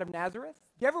good come out of Nazareth?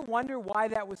 Do you ever wonder why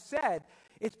that was said?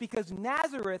 It's because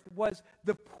Nazareth was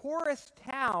the poorest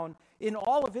town in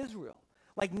all of Israel.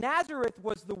 Like Nazareth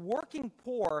was the working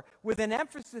poor with an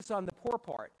emphasis on the poor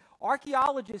part.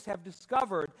 Archaeologists have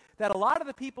discovered that a lot of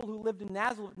the people who lived in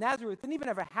Nazareth didn't even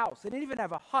have a house. They didn't even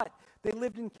have a hut. They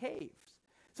lived in caves.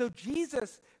 So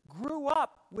Jesus grew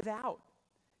up without.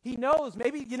 He knows,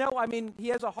 maybe, he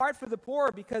has a heart for the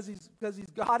poor because he's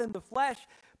God in the flesh,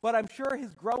 but I'm sure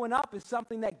his growing up is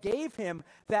something that gave him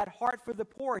that heart for the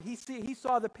poor. He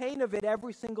saw the pain of it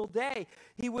every single day.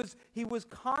 He was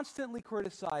constantly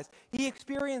criticized. He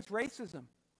experienced racism.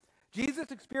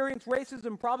 Jesus experienced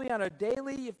racism probably on a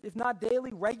daily, if not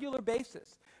daily, regular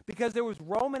basis because there was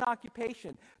Roman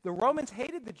occupation. The Romans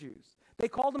hated the Jews. They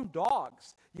called them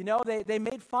dogs. They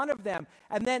made fun of them.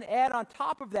 And then add on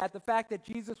top of that the fact that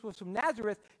Jesus was from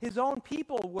Nazareth, his own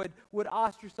people would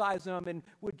ostracize him and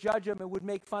would judge him and would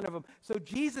make fun of him. So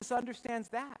Jesus understands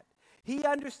that. He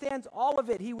understands all of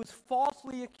it. He was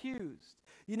falsely accused.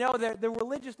 The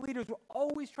religious leaders were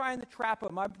always trying to trap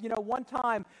him. One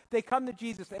time they come to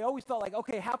Jesus. They always thought like,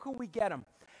 okay, how can we get him?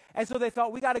 And so they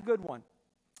thought, we got a good one.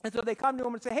 And so they come to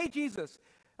him and say, hey, Jesus,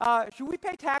 should we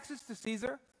pay taxes to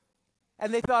Caesar?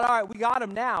 And they thought, all right, we got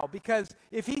him now, because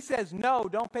if he says, no,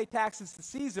 don't pay taxes to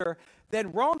Caesar,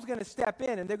 then Rome's going to step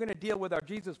in and they're going to deal with our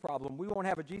Jesus problem. We won't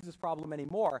have a Jesus problem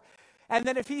anymore. And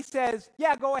then if he says,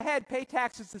 yeah, go ahead, pay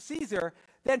taxes to Caesar,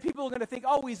 then people are going to think,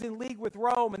 oh, he's in league with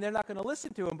Rome, and they're not going to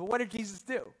listen to him. But what did Jesus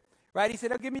do? Right? He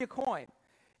said, oh, give me a coin.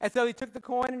 And so he took the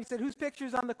coin and he said, whose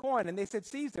picture's on the coin? And they said,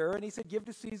 Caesar. And he said, give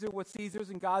to Caesar what's Caesar's,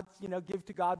 and God's, give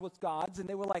to God what's God's. And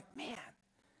they were like, man,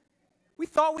 we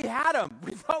thought we had him.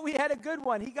 We thought we had a good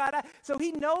one. He got out. So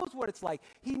he knows what it's like.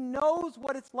 He knows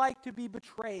what it's like to be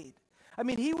betrayed. I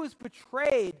mean, he was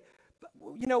betrayed.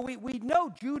 We know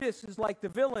Judas is like the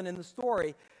villain in the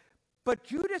story, but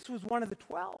Judas was one of the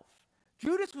 12.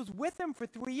 Judas was with him for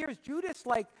 3 years. Judas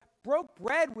broke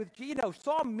bread with,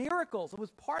 saw miracles. It was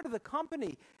part of the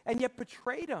company, and yet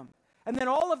betrayed him. And then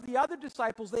all of the other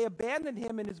disciples, they abandoned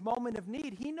him in his moment of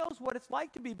need. He knows what it's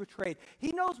like to be betrayed.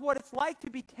 He knows what it's like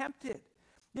to be tempted.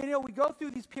 We go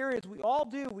through these periods. We all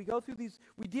do. We go through these.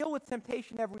 We deal with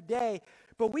temptation every day,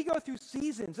 but we go through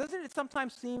seasons. Doesn't it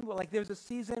sometimes seem like there's a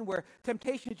season where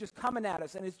temptation is just coming at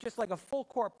us, and it's just like a full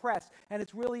court press, and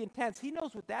it's really intense? He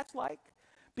knows what that's like.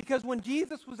 Because when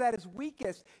Jesus was at his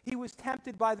weakest, he was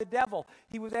tempted by the devil.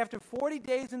 He was after 40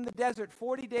 days in the desert,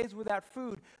 40 days without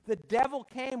food. The devil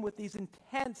came with these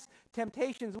intense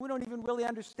temptations. We don't even really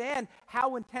understand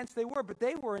how intense they were, but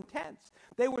they were intense.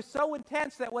 They were so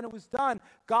intense that when it was done,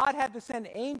 God had to send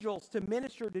angels to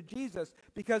minister to Jesus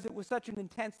because it was such an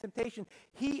intense temptation.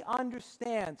 He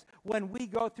understands when we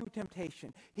go through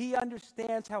temptation. He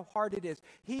understands how hard it is.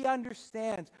 He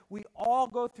understands we all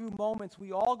go through moments,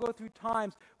 we all go through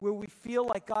times where we feel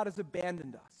like God has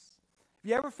abandoned us. Have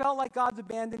you ever felt like God's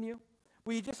abandoned you?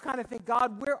 Where you just kind of think,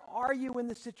 God, where are you in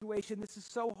this situation? This is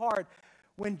so hard.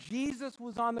 When Jesus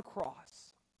was on the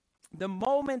cross, the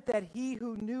moment that he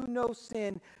who knew no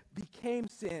sin became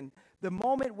sin, the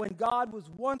moment when God was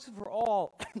once and for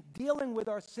all dealing with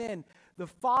our sin, the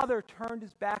Father turned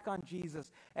his back on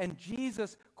Jesus, and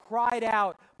Jesus cried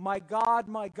out, my God,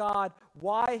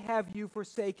 why have you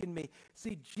forsaken me?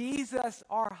 See, Jesus,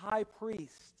 our high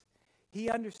priest, he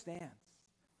understands.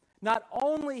 Not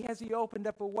only has he opened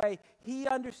up a way, he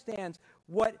understands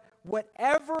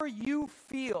whatever you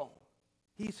feel,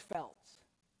 he's felt.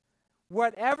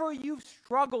 Whatever you've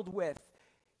struggled with,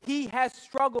 he has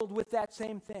struggled with that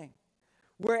same thing.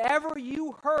 Wherever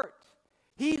you hurt,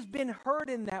 he's been hurt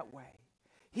in that way.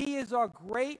 He is our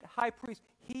great high priest.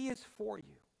 He is for you.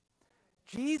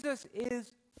 Jesus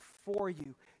is for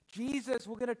you. Jesus,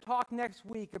 we're going to talk next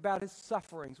week about his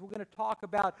sufferings. We're going to talk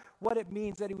about what it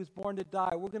means that he was born to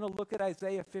die. We're going to look at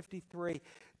Isaiah 53.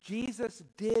 Jesus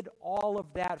did all of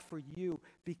that for you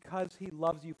because he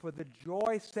loves you. For the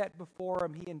joy set before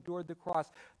him, he endured the cross.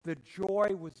 The joy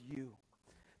was you.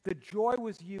 The joy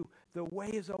was you. The way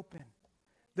is open.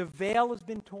 The veil has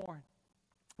been torn.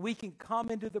 We can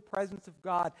come into the presence of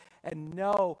God and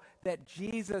know that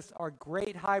Jesus, our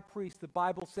great high priest, the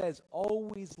Bible says,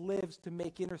 always lives to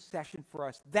make intercession for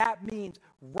us. That means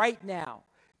right now,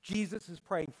 Jesus is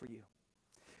praying for you.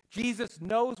 Jesus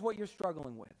knows what you're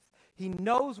struggling with. He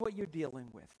knows what you're dealing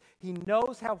with. He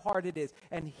knows how hard it is.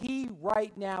 And he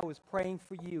right now is praying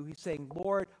for you. He's saying,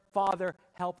 Lord, Father,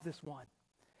 help this one.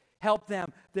 Help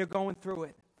them. They're going through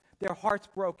it. Their heart's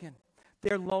broken.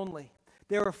 They're lonely.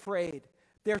 They're afraid.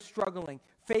 They're struggling.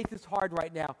 Faith is hard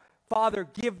right now. Father,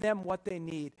 give them what they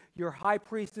need. Your high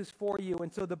priest is for you.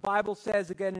 And so the Bible says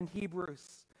again in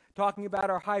Hebrews, talking about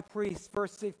our high priest,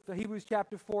 Hebrews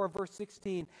chapter 4, verse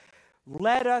 16,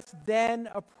 let us then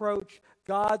approach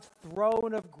God's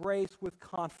throne of grace with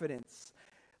confidence.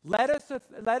 Let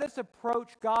us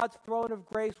approach God's throne of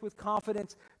grace with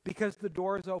confidence because the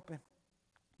door is open.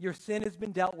 Your sin has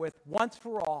been dealt with once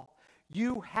for all.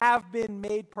 You have been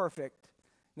made perfect.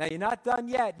 Now, you're not done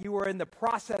yet. You are in the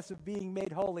process of being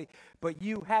made holy, but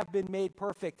you have been made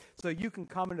perfect so you can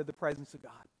come into the presence of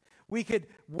God. We could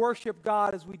worship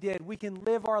God as we did. We can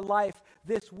live our life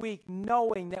this week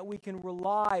knowing that we can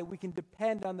rely, we can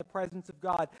depend on the presence of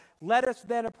God. Let us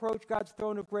then approach God's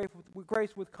throne of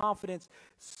grace with confidence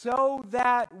so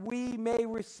that we may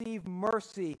receive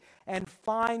mercy and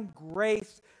find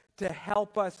grace to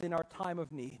help us in our time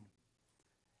of need.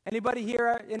 Anybody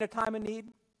here in a time of need?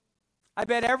 I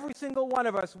bet every single one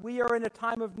of us, we are in a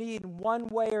time of need in one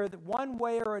way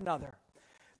or another.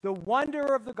 The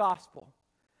wonder of the gospel,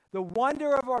 the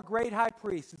wonder of our great high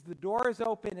priest is the door is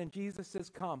open and Jesus says,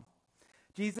 come.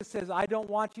 Jesus says, I don't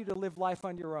want you to live life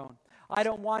on your own. I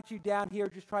don't want you down here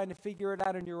just trying to figure it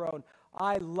out on your own.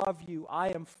 I love you. I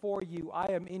am for you. I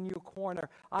am in your corner.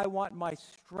 I want my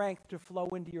strength to flow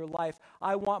into your life.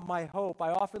 I want my hope. I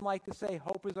often like to say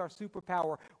hope is our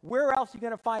superpower. Where else are you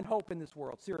going to find hope in this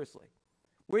world? Seriously.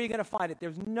 Where are you going to find it?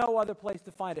 There's no other place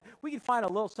to find it. We can find a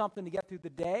little something to get through the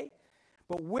day,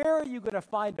 but where are you going to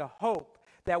find a hope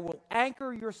that will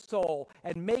anchor your soul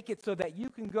and make it so that you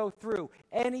can go through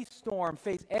any storm,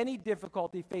 face any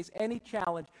difficulty, face any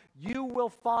challenge? You will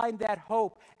find that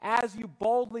hope as you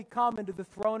boldly come into the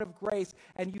throne of grace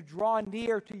and you draw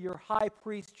near to your high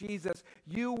priest Jesus.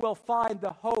 You will find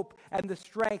the hope and the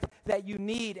strength that you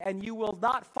need, and you will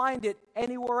not find it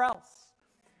anywhere else.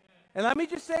 And let me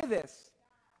just say this.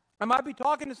 I might be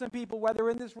talking to some people,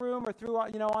 whether in this room or through,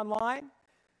 online.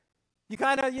 You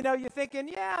kind of, you're thinking,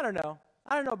 yeah, I don't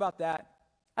know about that.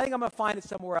 I think I'm going to find it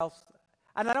somewhere else.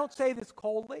 And I don't say this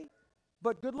coldly,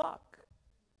 but good luck.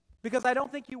 Because I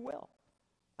don't think you will.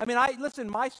 I mean, listen,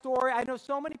 my story, I know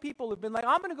so many people have been like,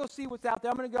 I'm going to go see what's out there.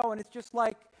 I'm going to go. And it's just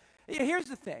like, here's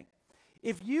the thing.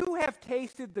 If you have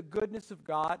tasted the goodness of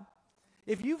God,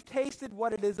 if you've tasted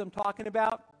what it is I'm talking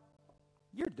about,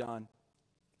 you're done.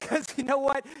 Because you know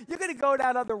what? You're going to go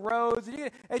down other roads,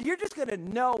 and you're just going to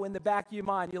know in the back of your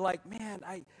mind. You're like, man,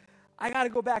 I got to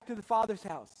go back to the Father's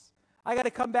house. I got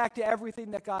to come back to everything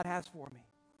that God has for me.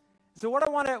 So what I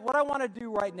want to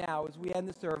do right now as we end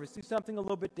the service, do something a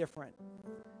little bit different.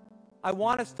 I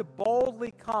want us to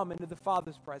boldly come into the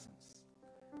Father's presence.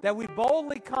 That we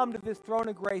boldly come to this throne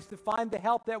of grace to find the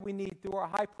help that we need through our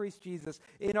high priest Jesus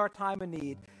in our time of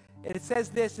need. And it says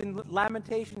this in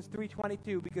Lamentations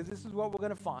 3:22, because this is what we're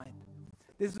going to find.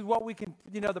 This is what we can,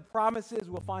 the promise is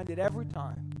we'll find it every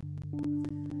time.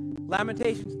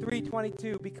 Lamentations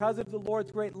 3:22, because of the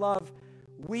Lord's great love,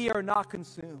 we are not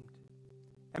consumed.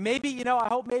 And maybe, I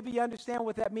hope maybe you understand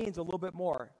what that means a little bit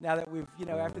more now that we've,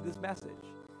 after this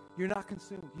message. You're not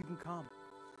consumed. You can come.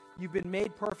 You've been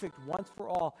made perfect once for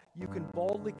all. You can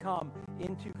boldly come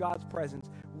into God's presence.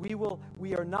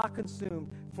 We are not consumed,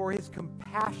 for his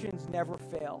compassions never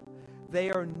fail.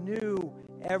 They are new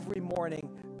every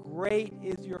morning. Great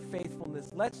is your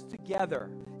faithfulness. Let's together,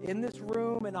 in this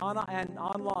room and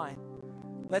online,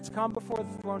 let's come before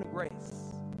the throne of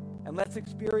grace. And let's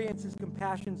experience his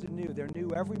compassions anew. They're new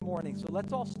every morning. So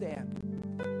let's all stand.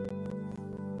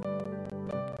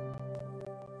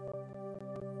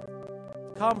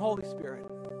 Come, Holy Spirit.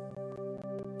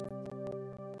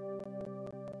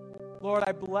 Lord,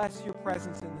 I bless your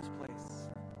presence in this place.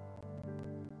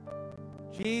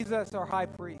 Jesus, our high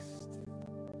priest.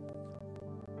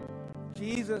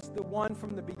 Jesus, the one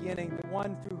from the beginning, the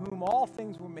one through whom all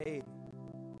things were made.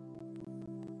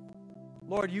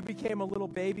 Lord, you became a little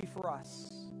baby for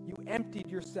us. You emptied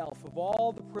yourself of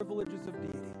all the privileges of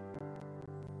deity.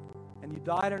 And you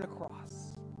died on a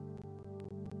cross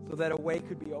so that a way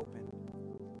could be opened.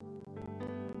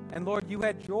 And Lord, you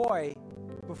had joy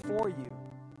before you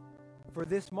for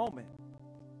this moment.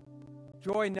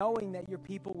 Joy knowing that your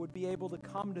people would be able to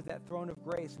come to that throne of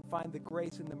grace and find the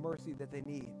grace and the mercy that they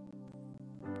need.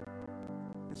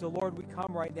 And so, Lord, we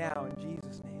come right now in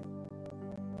Jesus' name.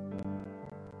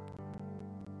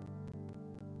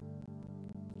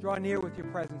 Draw near with your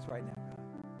presence right now, God.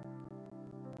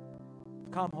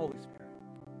 Come, Holy Spirit.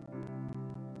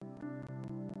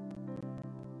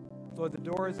 Lord, the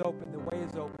door is open, the way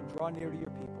is open. Draw near to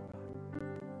your people,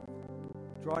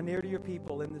 God. Draw near to your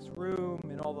people in this room,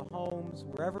 in all the homes,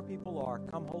 wherever people are.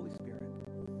 Come, Holy Spirit.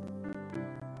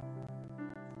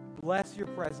 Bless your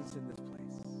presence in this place.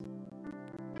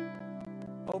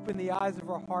 Open the eyes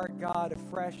of our heart, God,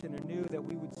 afresh and anew, that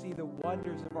we would see the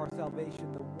wonders of our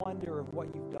salvation, the wonder of what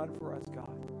you've done for us,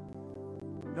 God.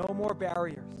 No more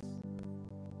barriers.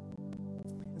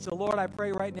 And so, Lord, I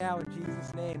pray right now in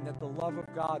Jesus' name that the love of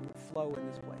God would flow in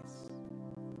this place.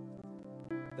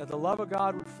 That the love of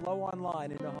God would flow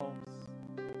online into homes.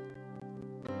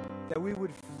 That we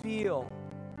would feel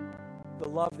the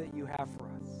love that you have for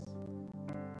us.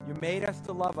 You made us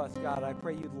to love us, God. I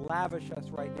pray you'd lavish us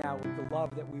right now with the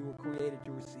love that we were created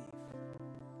to receive.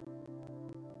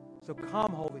 So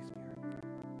come, Holy Spirit.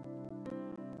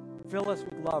 Fill us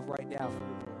with love right now for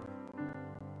your glory.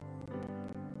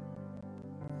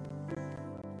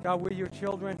 God, we're your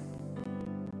children.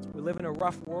 We live in a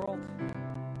rough world,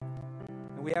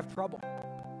 and we have trouble.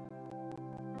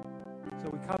 So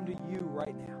we come to you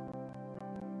right now.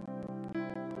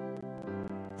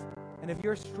 And if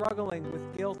you're struggling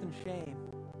with guilt and shame,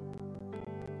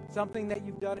 something that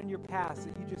you've done in your past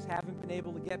that you just haven't been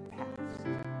able to get past,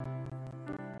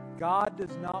 God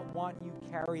does not want you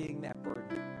carrying that burden.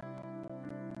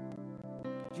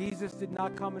 Jesus did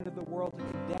not come into the world to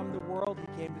condemn the world. He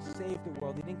came to save the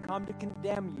world. He didn't come to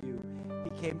condemn you. He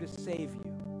came to save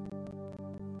you.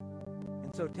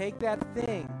 And so take that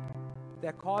thing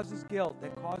that causes guilt,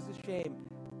 that causes shame,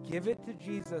 give it to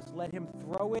Jesus. Let him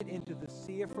throw it into the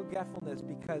sea of forgetfulness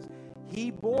because he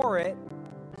bore it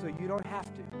so you don't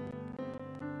have to.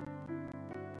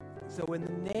 So in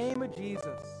the name of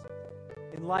Jesus,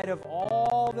 in light of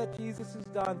all that Jesus has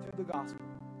done through the gospel,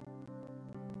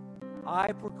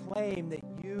 I proclaim that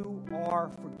you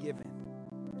are forgiven,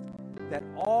 that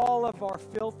all of our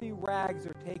filthy rags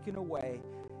are taken away,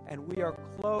 and we are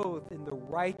clothed in the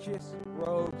righteous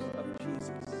robes of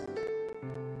Jesus.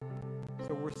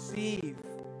 So receive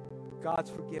God's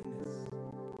forgiveness.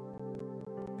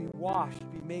 Be washed,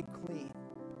 be made clean.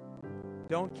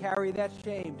 Don't carry that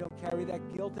shame, don't carry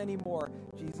that guilt anymore.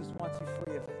 Jesus wants you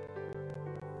free of it.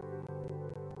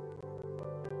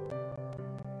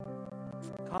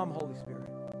 Come, Holy Spirit.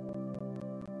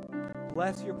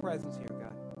 Bless your presence here,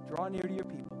 God. Draw near to your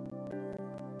people.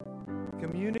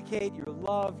 Communicate your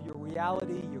love, your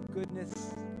reality, your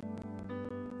goodness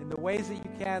in the ways that you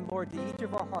can, Lord, to each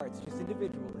of our hearts, just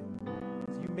individually.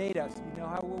 As you made us, you know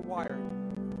how we're wired.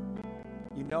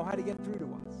 You know how to get through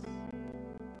to us.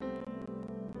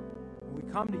 And we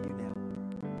come to you now.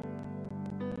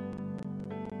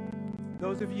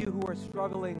 Those of you who are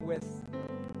struggling with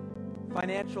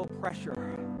financial pressure,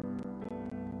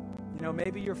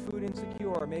 maybe you're food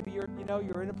insecure, maybe you're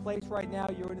in a place right now,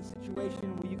 you're in a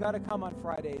situation where you got to come on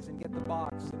Fridays and get the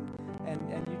box,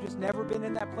 and you've just never been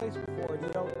in that place before, and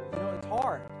it's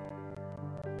hard.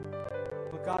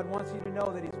 But God wants you to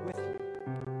know that he's with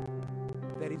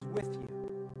you,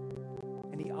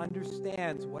 and he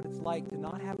understands what it's like to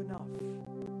not have enough.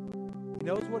 He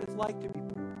knows what it's like to be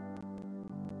poor.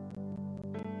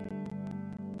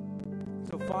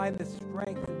 So find the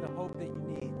strength and the hope that you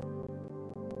need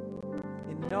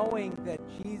in knowing that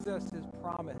Jesus has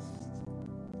promised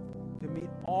to meet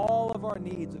all of our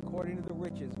needs according to the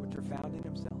riches which are found in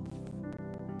himself.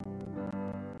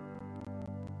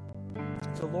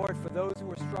 So Lord, for those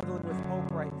who are struggling with hope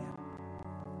right now,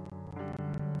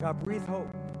 God, breathe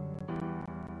hope,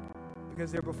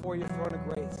 because they're before your throne of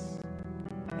grace,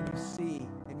 and you see,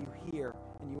 and you hear,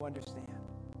 and you understand.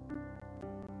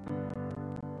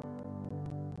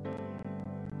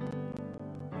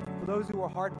 For those who are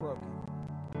heartbroken,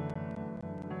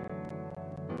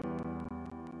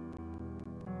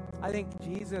 I think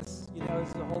Jesus, this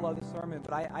is a whole other sermon,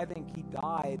 but I think he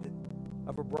died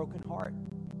of a broken heart.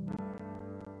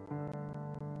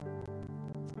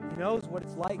 He knows what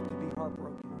it's like to be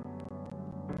heartbroken.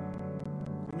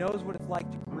 He knows what it's like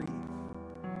to grieve.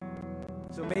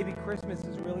 So maybe Christmas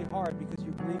is really hard because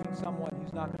you're grieving someone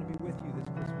who's not going to be with you this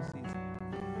Christmas season.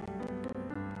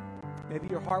 Maybe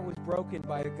your heart was broken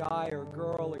by a guy or a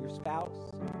girl or your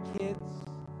spouse or your kids.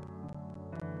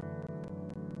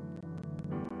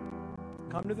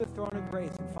 Come to the throne of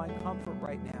grace and find comfort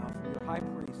right now from your high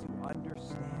priest who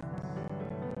understands.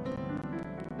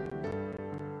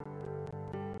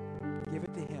 Give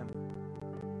it to him.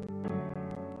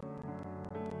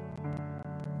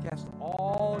 Cast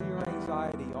all your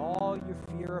anxiety, all your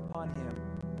fear upon him.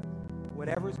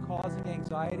 Whatever's causing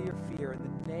anxiety or fear, in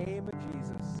the name of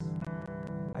Jesus,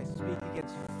 I speak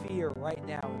against fear right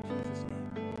now in Jesus'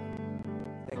 name.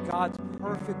 That God's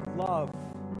perfect love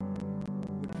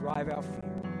would drive out fear.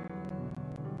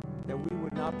 That we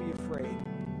would not be afraid,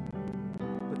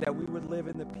 but that we would live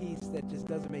in the peace that just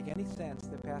doesn't make any sense,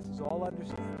 that passes all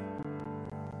understanding.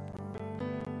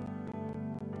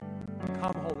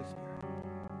 Come, Holy Spirit.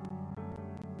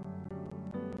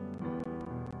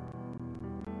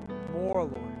 More,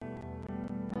 Lord.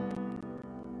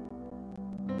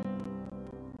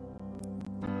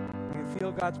 You can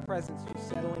feel God's presence just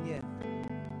settling in.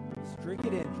 Just drink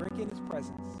it in. Drink in his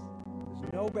presence.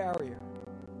 There's no barrier.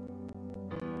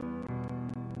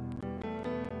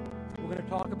 We're going to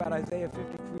talk about Isaiah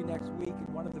 53 next week,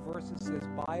 and one of the verses says,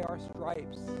 by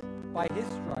his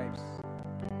stripes,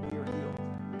 we are healed.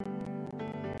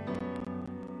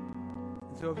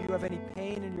 And so if you have any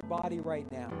pain in your body right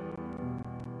now,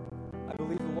 I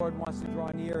believe the Lord wants to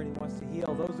draw near and he wants to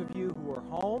heal. Those of you who are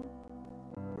home,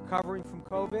 recovering from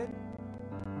COVID,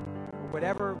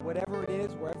 whatever it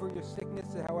is, wherever your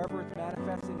sickness, however it's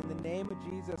manifesting, in the name of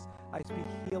Jesus, I speak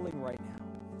healing right now.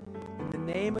 In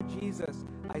the name of Jesus,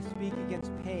 I speak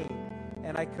against pain,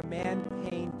 and I command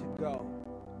pain to go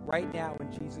right now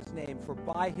in Jesus' name, for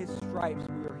by his stripes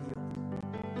we are healed.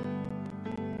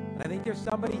 And I think there's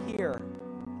somebody here,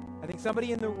 I think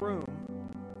somebody in the room,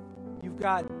 you've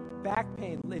got back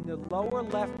pain in the lower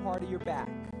left part of your back.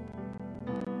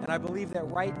 And I believe that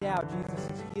right now Jesus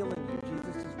is healing you.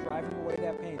 Jesus is driving away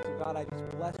that pain. So God, I just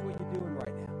bless what you're doing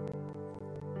right now.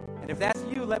 And if that's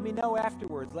you, let me know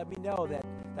afterwards. Let me know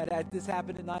that this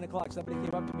happened at 9 o'clock. Somebody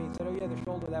came up to me and said, oh yeah, the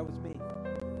shoulder, that was me.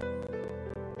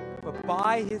 But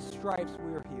by his stripes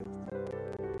we are healed.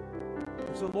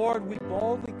 And so Lord, we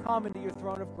boldly come into your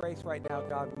throne of grace right now,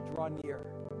 God. We draw near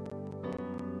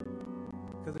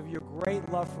because of your great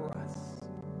love for us.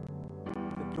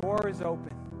 The door is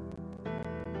open.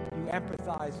 You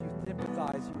empathize, you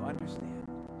sympathize, you understand.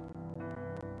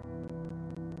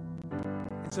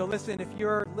 And so listen, if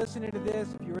you're listening to this,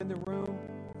 if you're in the room,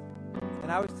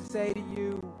 and I was to say to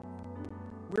you,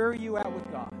 where are you at with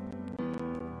God?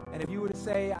 And if you were to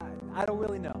say, I don't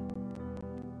really know.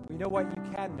 Well, you know what? You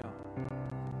can know.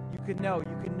 You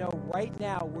can know right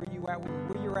now where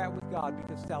you're at with God,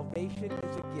 because salvation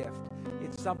is a gift.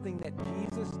 It's something that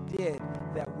Jesus did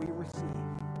that we receive.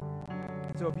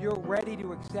 So if you're ready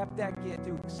to accept that gift,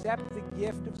 to accept the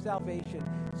gift of salvation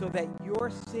so that your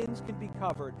sins can be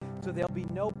covered, so there'll be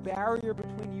no barrier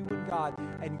between you and God,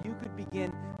 and you could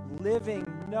begin living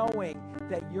knowing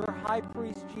that your high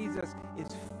priest Jesus is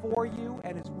for you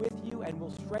and is with you and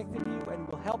will strengthen you and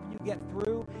will help you get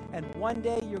through, and one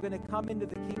day you're going to come into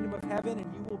the kingdom of heaven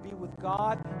and you will be with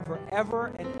God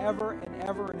forever and ever and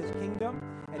ever in his kingdom,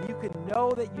 and you can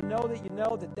know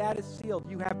that is sealed.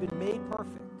 You have been made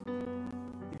perfect.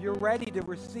 You're ready to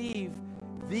receive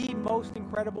the most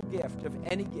incredible gift of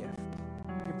any gift,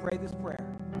 you pray this prayer.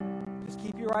 Just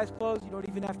keep your eyes closed. You don't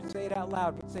even have to say it out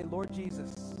loud, but say, Lord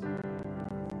Jesus,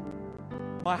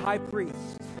 my high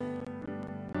priest,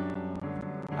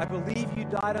 I believe you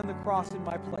died on the cross in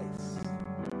my place.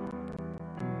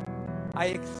 I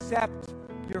accept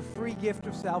your free gift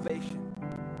of salvation.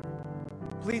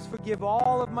 Please forgive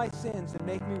all of my sins and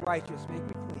make me righteous, make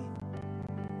me clean.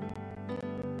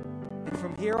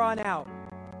 From here on out,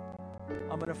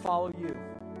 I'm going to follow you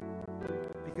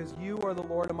because you are the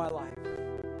Lord of my life.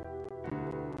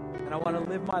 And I want to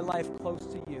live my life close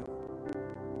to you,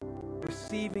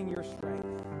 receiving your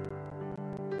strength,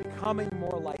 becoming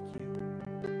more like you,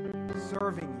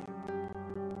 serving you.